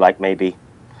took Ollie like maybe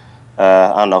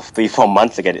 3-4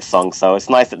 months to get it sung. So it's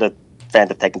nice that the fans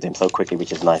have taken to him so quickly,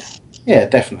 which is nice. Yeah,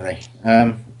 definitely.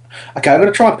 Okay, I'm going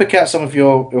to try and pick out some of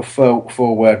your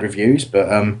four-word reviews, but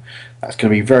that's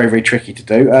going to be very, very tricky to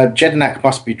do. Jedinak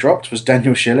must be dropped, was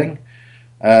Daniel Schilling.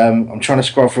 I'm trying to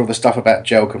scroll through all the stuff about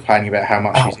Gel complaining about how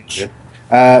much he's injured.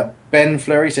 Ben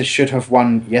Fleury says should have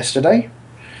won yesterday.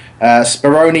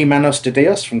 Speroni Manos de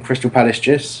Dios from Crystal Palace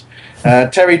Gis.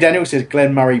 Terry Daniel says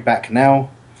Glenn Murray back now.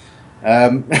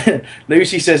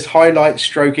 Lucy says highlight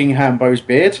stroking Hambo's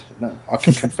beard. No, I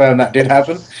can confirm that did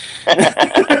happen.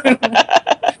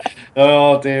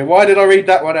 Oh dear, why did I read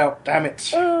that one out? Damn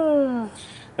it.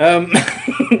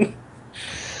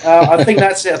 I think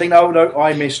that's it. I think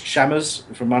I missed Shammers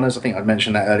from Runners. I think I'd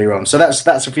mentioned that earlier on. So that's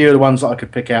a few of the ones that I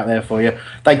could pick out there for you.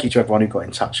 Thank you to everyone who got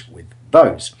in touch with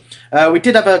those. We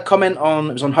did have a comment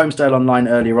it was on Homesdale Online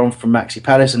earlier on from Maxi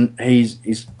Palace, and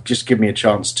he's just given me a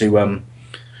chance to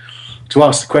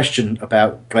ask the question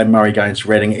about Glenn Murray going to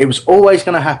Reading. It was always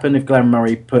going to happen if Glenn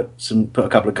Murray put a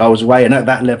couple of goals away, and at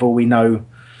that level we know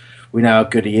how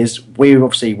good he is. We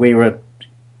were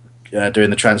doing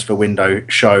the transfer window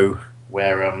show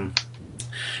where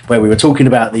we were talking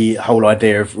about the whole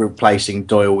idea of replacing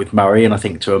Doyle with Murray, and I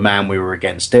think to a man we were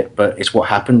against it, but it's what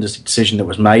happened. It's the decision that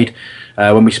was made.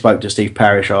 When we spoke to Steve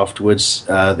Parish afterwards,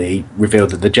 he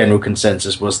revealed that the general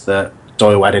consensus was that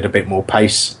Doyle added a bit more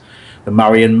pace than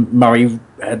Murray, and Murray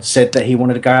had said that he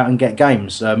wanted to go out and get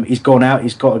games. He's gone out,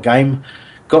 he's got a game,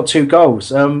 got 2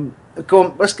 goals. Go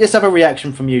on, let's have a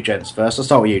reaction from you gents first. I'll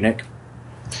start with you, Nick.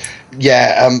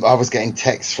 Yeah, I was getting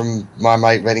texts from my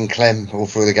mate Reading Clem all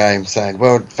through the game saying,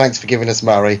 well, thanks for giving us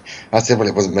Murray. I said, well,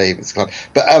 it wasn't me, it's Clem.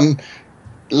 But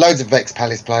loads of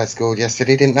ex-Palace players scored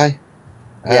yesterday, didn't they?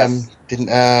 Yes. Didn't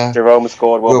Jerome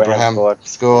scored, Wilbraham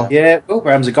scored. Yeah,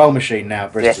 Wilbraham's a goal machine now,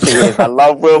 Bristol. Yes, he is. I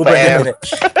love Wilbraham.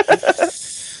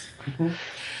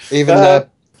 Even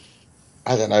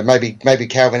I don't know. Maybe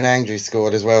Calvin Andrews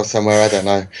scored as well somewhere. I don't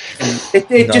know.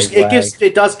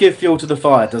 It does give fuel to the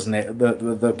fire, doesn't it?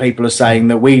 The people are saying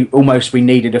that we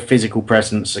needed a physical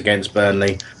presence against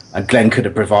Burnley, and Glenn could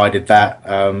have provided that.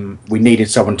 We needed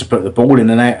someone to put the ball in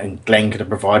the net, and Glenn could have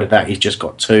provided that. He's just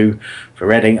got 2 for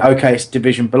Reading. Okay, it's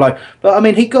division below, but I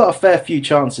mean he got a fair few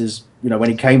chances. When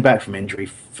he came back from injury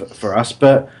for us,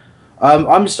 but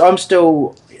I'm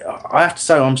still. I have to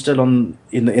say I'm still in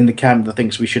the camp that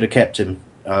thinks we should have kept him,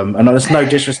 and there's no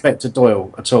disrespect to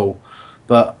Doyle at all,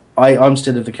 but I'm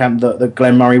still in the camp that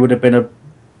Glenn Murray would have been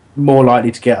more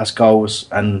likely to get us goals,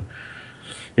 and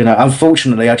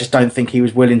unfortunately I just don't think he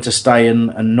was willing to stay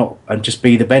and just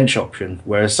be the bench option,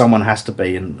 whereas someone has to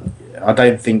be, and I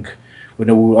don't think,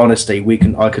 in all honesty,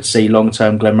 I could see long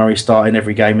term Glenn Murray starting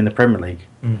every game in the Premier League.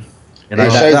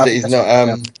 It shows that he's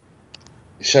not.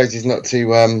 It shows he's not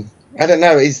too. I don't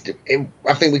know. I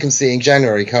think we can see in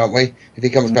January, can't we? If he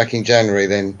comes back in January,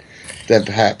 then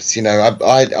perhaps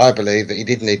I believe that he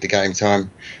did need the game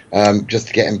time just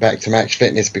to get him back to match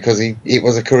fitness, because it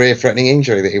was a career-threatening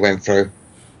injury that he went through.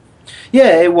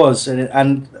 Yeah, it was,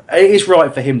 and it is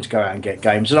right for him to go out and get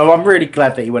games. And I'm really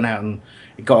glad that he went out and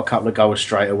he got a couple of goals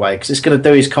straight away, because it's going to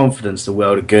do his confidence the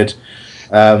world of good.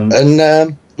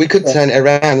 And we could turn it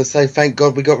around and say, thank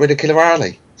God we got rid of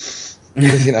Killarali.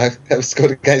 Because that was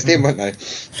scored against him, weren't they?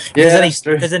 Yeah,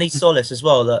 there's any solace as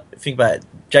well. That think about it,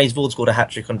 James Ward scored a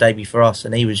hat-trick on debut for us,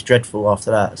 and he was dreadful after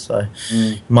that. So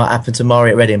it might happen to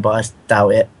Murray at Reading, but I doubt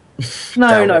it.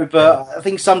 No, but I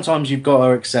think sometimes you've got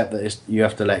to accept that you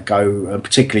have to let go,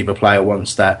 particularly if a player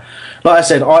wants that. Like I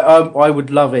said, I would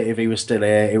love it if he was still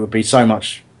here. It would be so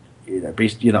much, I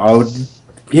would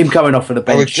him coming off of the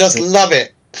bench. I would just love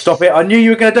it. Stop it! I knew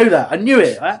you were going to do that. I knew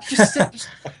it. I just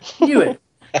knew it.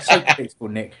 So predictable,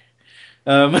 Nick.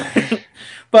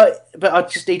 But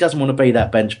he doesn't want to be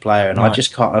that bench player, and right.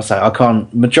 I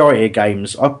can't. Majority of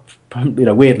games,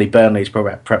 weirdly, Burnley's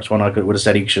perhaps one I would have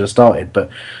said he should have started, but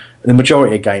the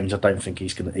majority of games, I don't think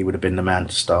he would have been the man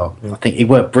to start. I think he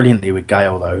worked brilliantly with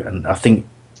Gale though, and I think.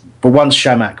 But once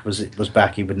Shamak was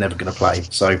back, he was never going to play.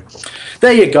 So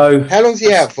there you go. How long's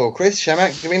he out for, Chris?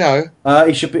 Shamak, do we know?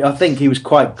 He should be. I think he was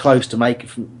quite close to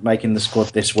making the squad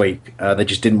this week. They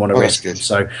just didn't want to risk him.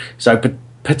 So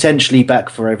potentially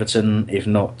back for Everton. If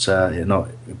not,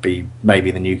 it'd be maybe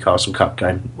the Newcastle Cup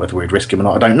game. Whether we'd risk him or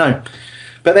not, I don't know.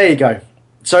 But there you go.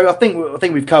 So I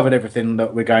think we've covered everything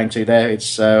that we're going to there.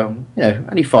 It's only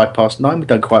 9:05. We've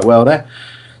done quite well there.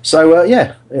 So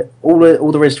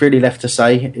all there is really left to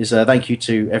say is thank you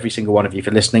to every single one of you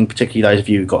for listening, particularly those of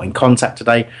you who got in contact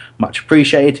today. Much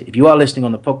appreciated. If you are listening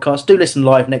on the podcast, do listen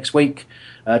live next week.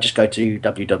 Just go to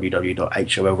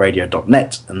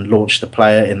www.holradio.net and launch the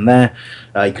player in there.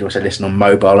 You can also listen on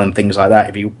mobile and things like that.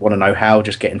 If you want to know how,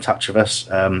 just get in touch with us.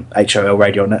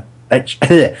 holradio.net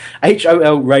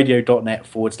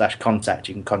holradio.net/contact.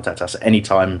 You can contact us at any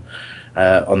time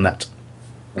on that.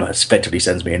 Well, it effectively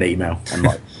sends me an email.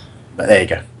 But there you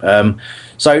go.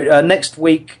 So next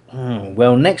week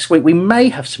we may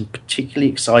have some particularly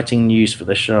exciting news for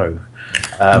the show.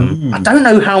 I don't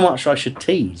know how much I should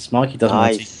tease. Mikey doesn't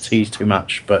want to tease too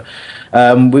much, but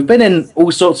we've been in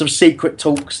all sorts of secret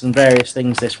talks and various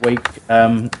things this week.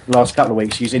 Last couple of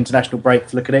weeks, use international break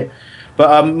to look at it.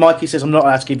 But Mikey says I'm not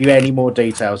allowed to give you any more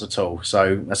details at all.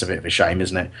 So that's a bit of a shame,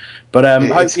 isn't it? But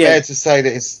it's fair to say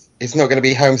that it's not going to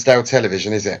be Homesdale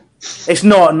Television, is it? It's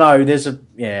not. No, that's a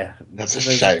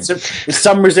shame. There's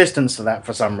some resistance to that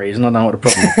for some reason. I don't know what the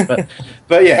problem is,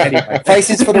 but yeah. Anyway,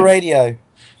 faces for the radio.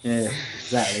 Yeah,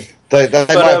 exactly. They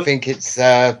might think it's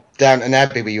Downton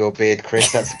Abbey with your beard,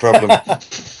 Chris. That's the problem.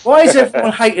 Why is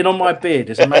everyone hating on my beard?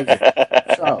 It's amazing.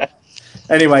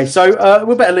 Anyway, so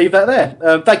we'll better leave that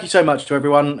there. Thank you so much to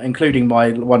everyone, including my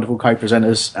wonderful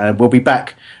co-presenters. We'll be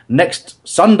back next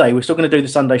Sunday. We're still going to do the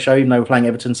Sunday show, even though we're playing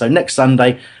Everton. So next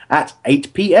Sunday at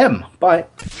 8 p.m. Bye.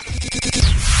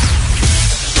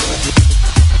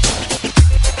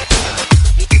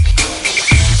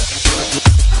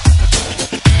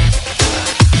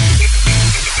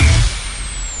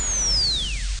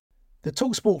 The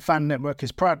TalkSport Fan Network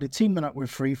is proudly teaming up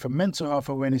with Free for Mental Health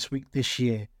Awareness Week this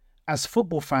year. As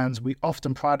football fans, we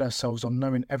often pride ourselves on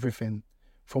knowing everything,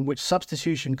 from which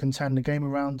substitution can turn the game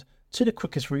around to the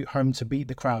quickest route home to beat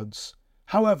the crowds.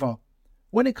 However,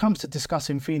 when it comes to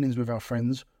discussing feelings with our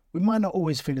friends, we might not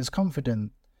always feel as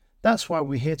confident. That's why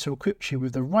we're here to equip you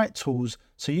with the right tools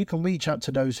so you can reach out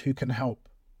to those who can help.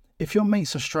 If your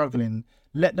mates are struggling,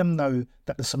 let them know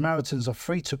that the Samaritans are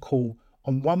free to call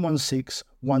on 116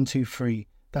 123.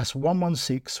 That's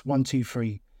 116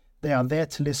 123. They are there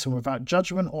to listen without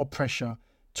judgment or pressure,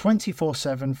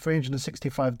 24/7,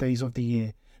 365 days of the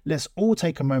year. Let's all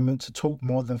take a moment to talk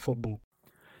more than football.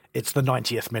 It's the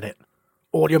 90th minute.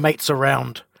 All your mates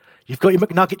around. You've got your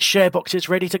McNugget share boxes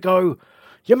ready to go.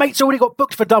 Your mate's already got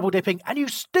booked for double dipping, and you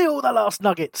steal the last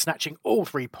nugget, snatching all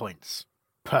 3 points.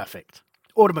 Perfect.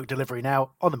 Order McDelivery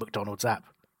now on the McDonald's app.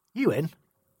 You in?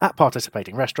 At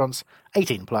participating restaurants,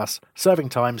 18 plus, serving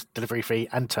times, delivery fee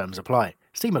and terms apply.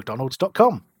 See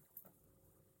mcdonalds.com.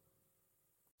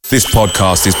 This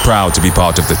podcast is proud to be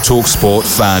part of the TalkSport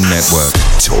Fan Network.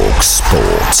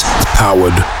 TalkSport.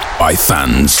 Powered by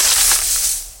fans.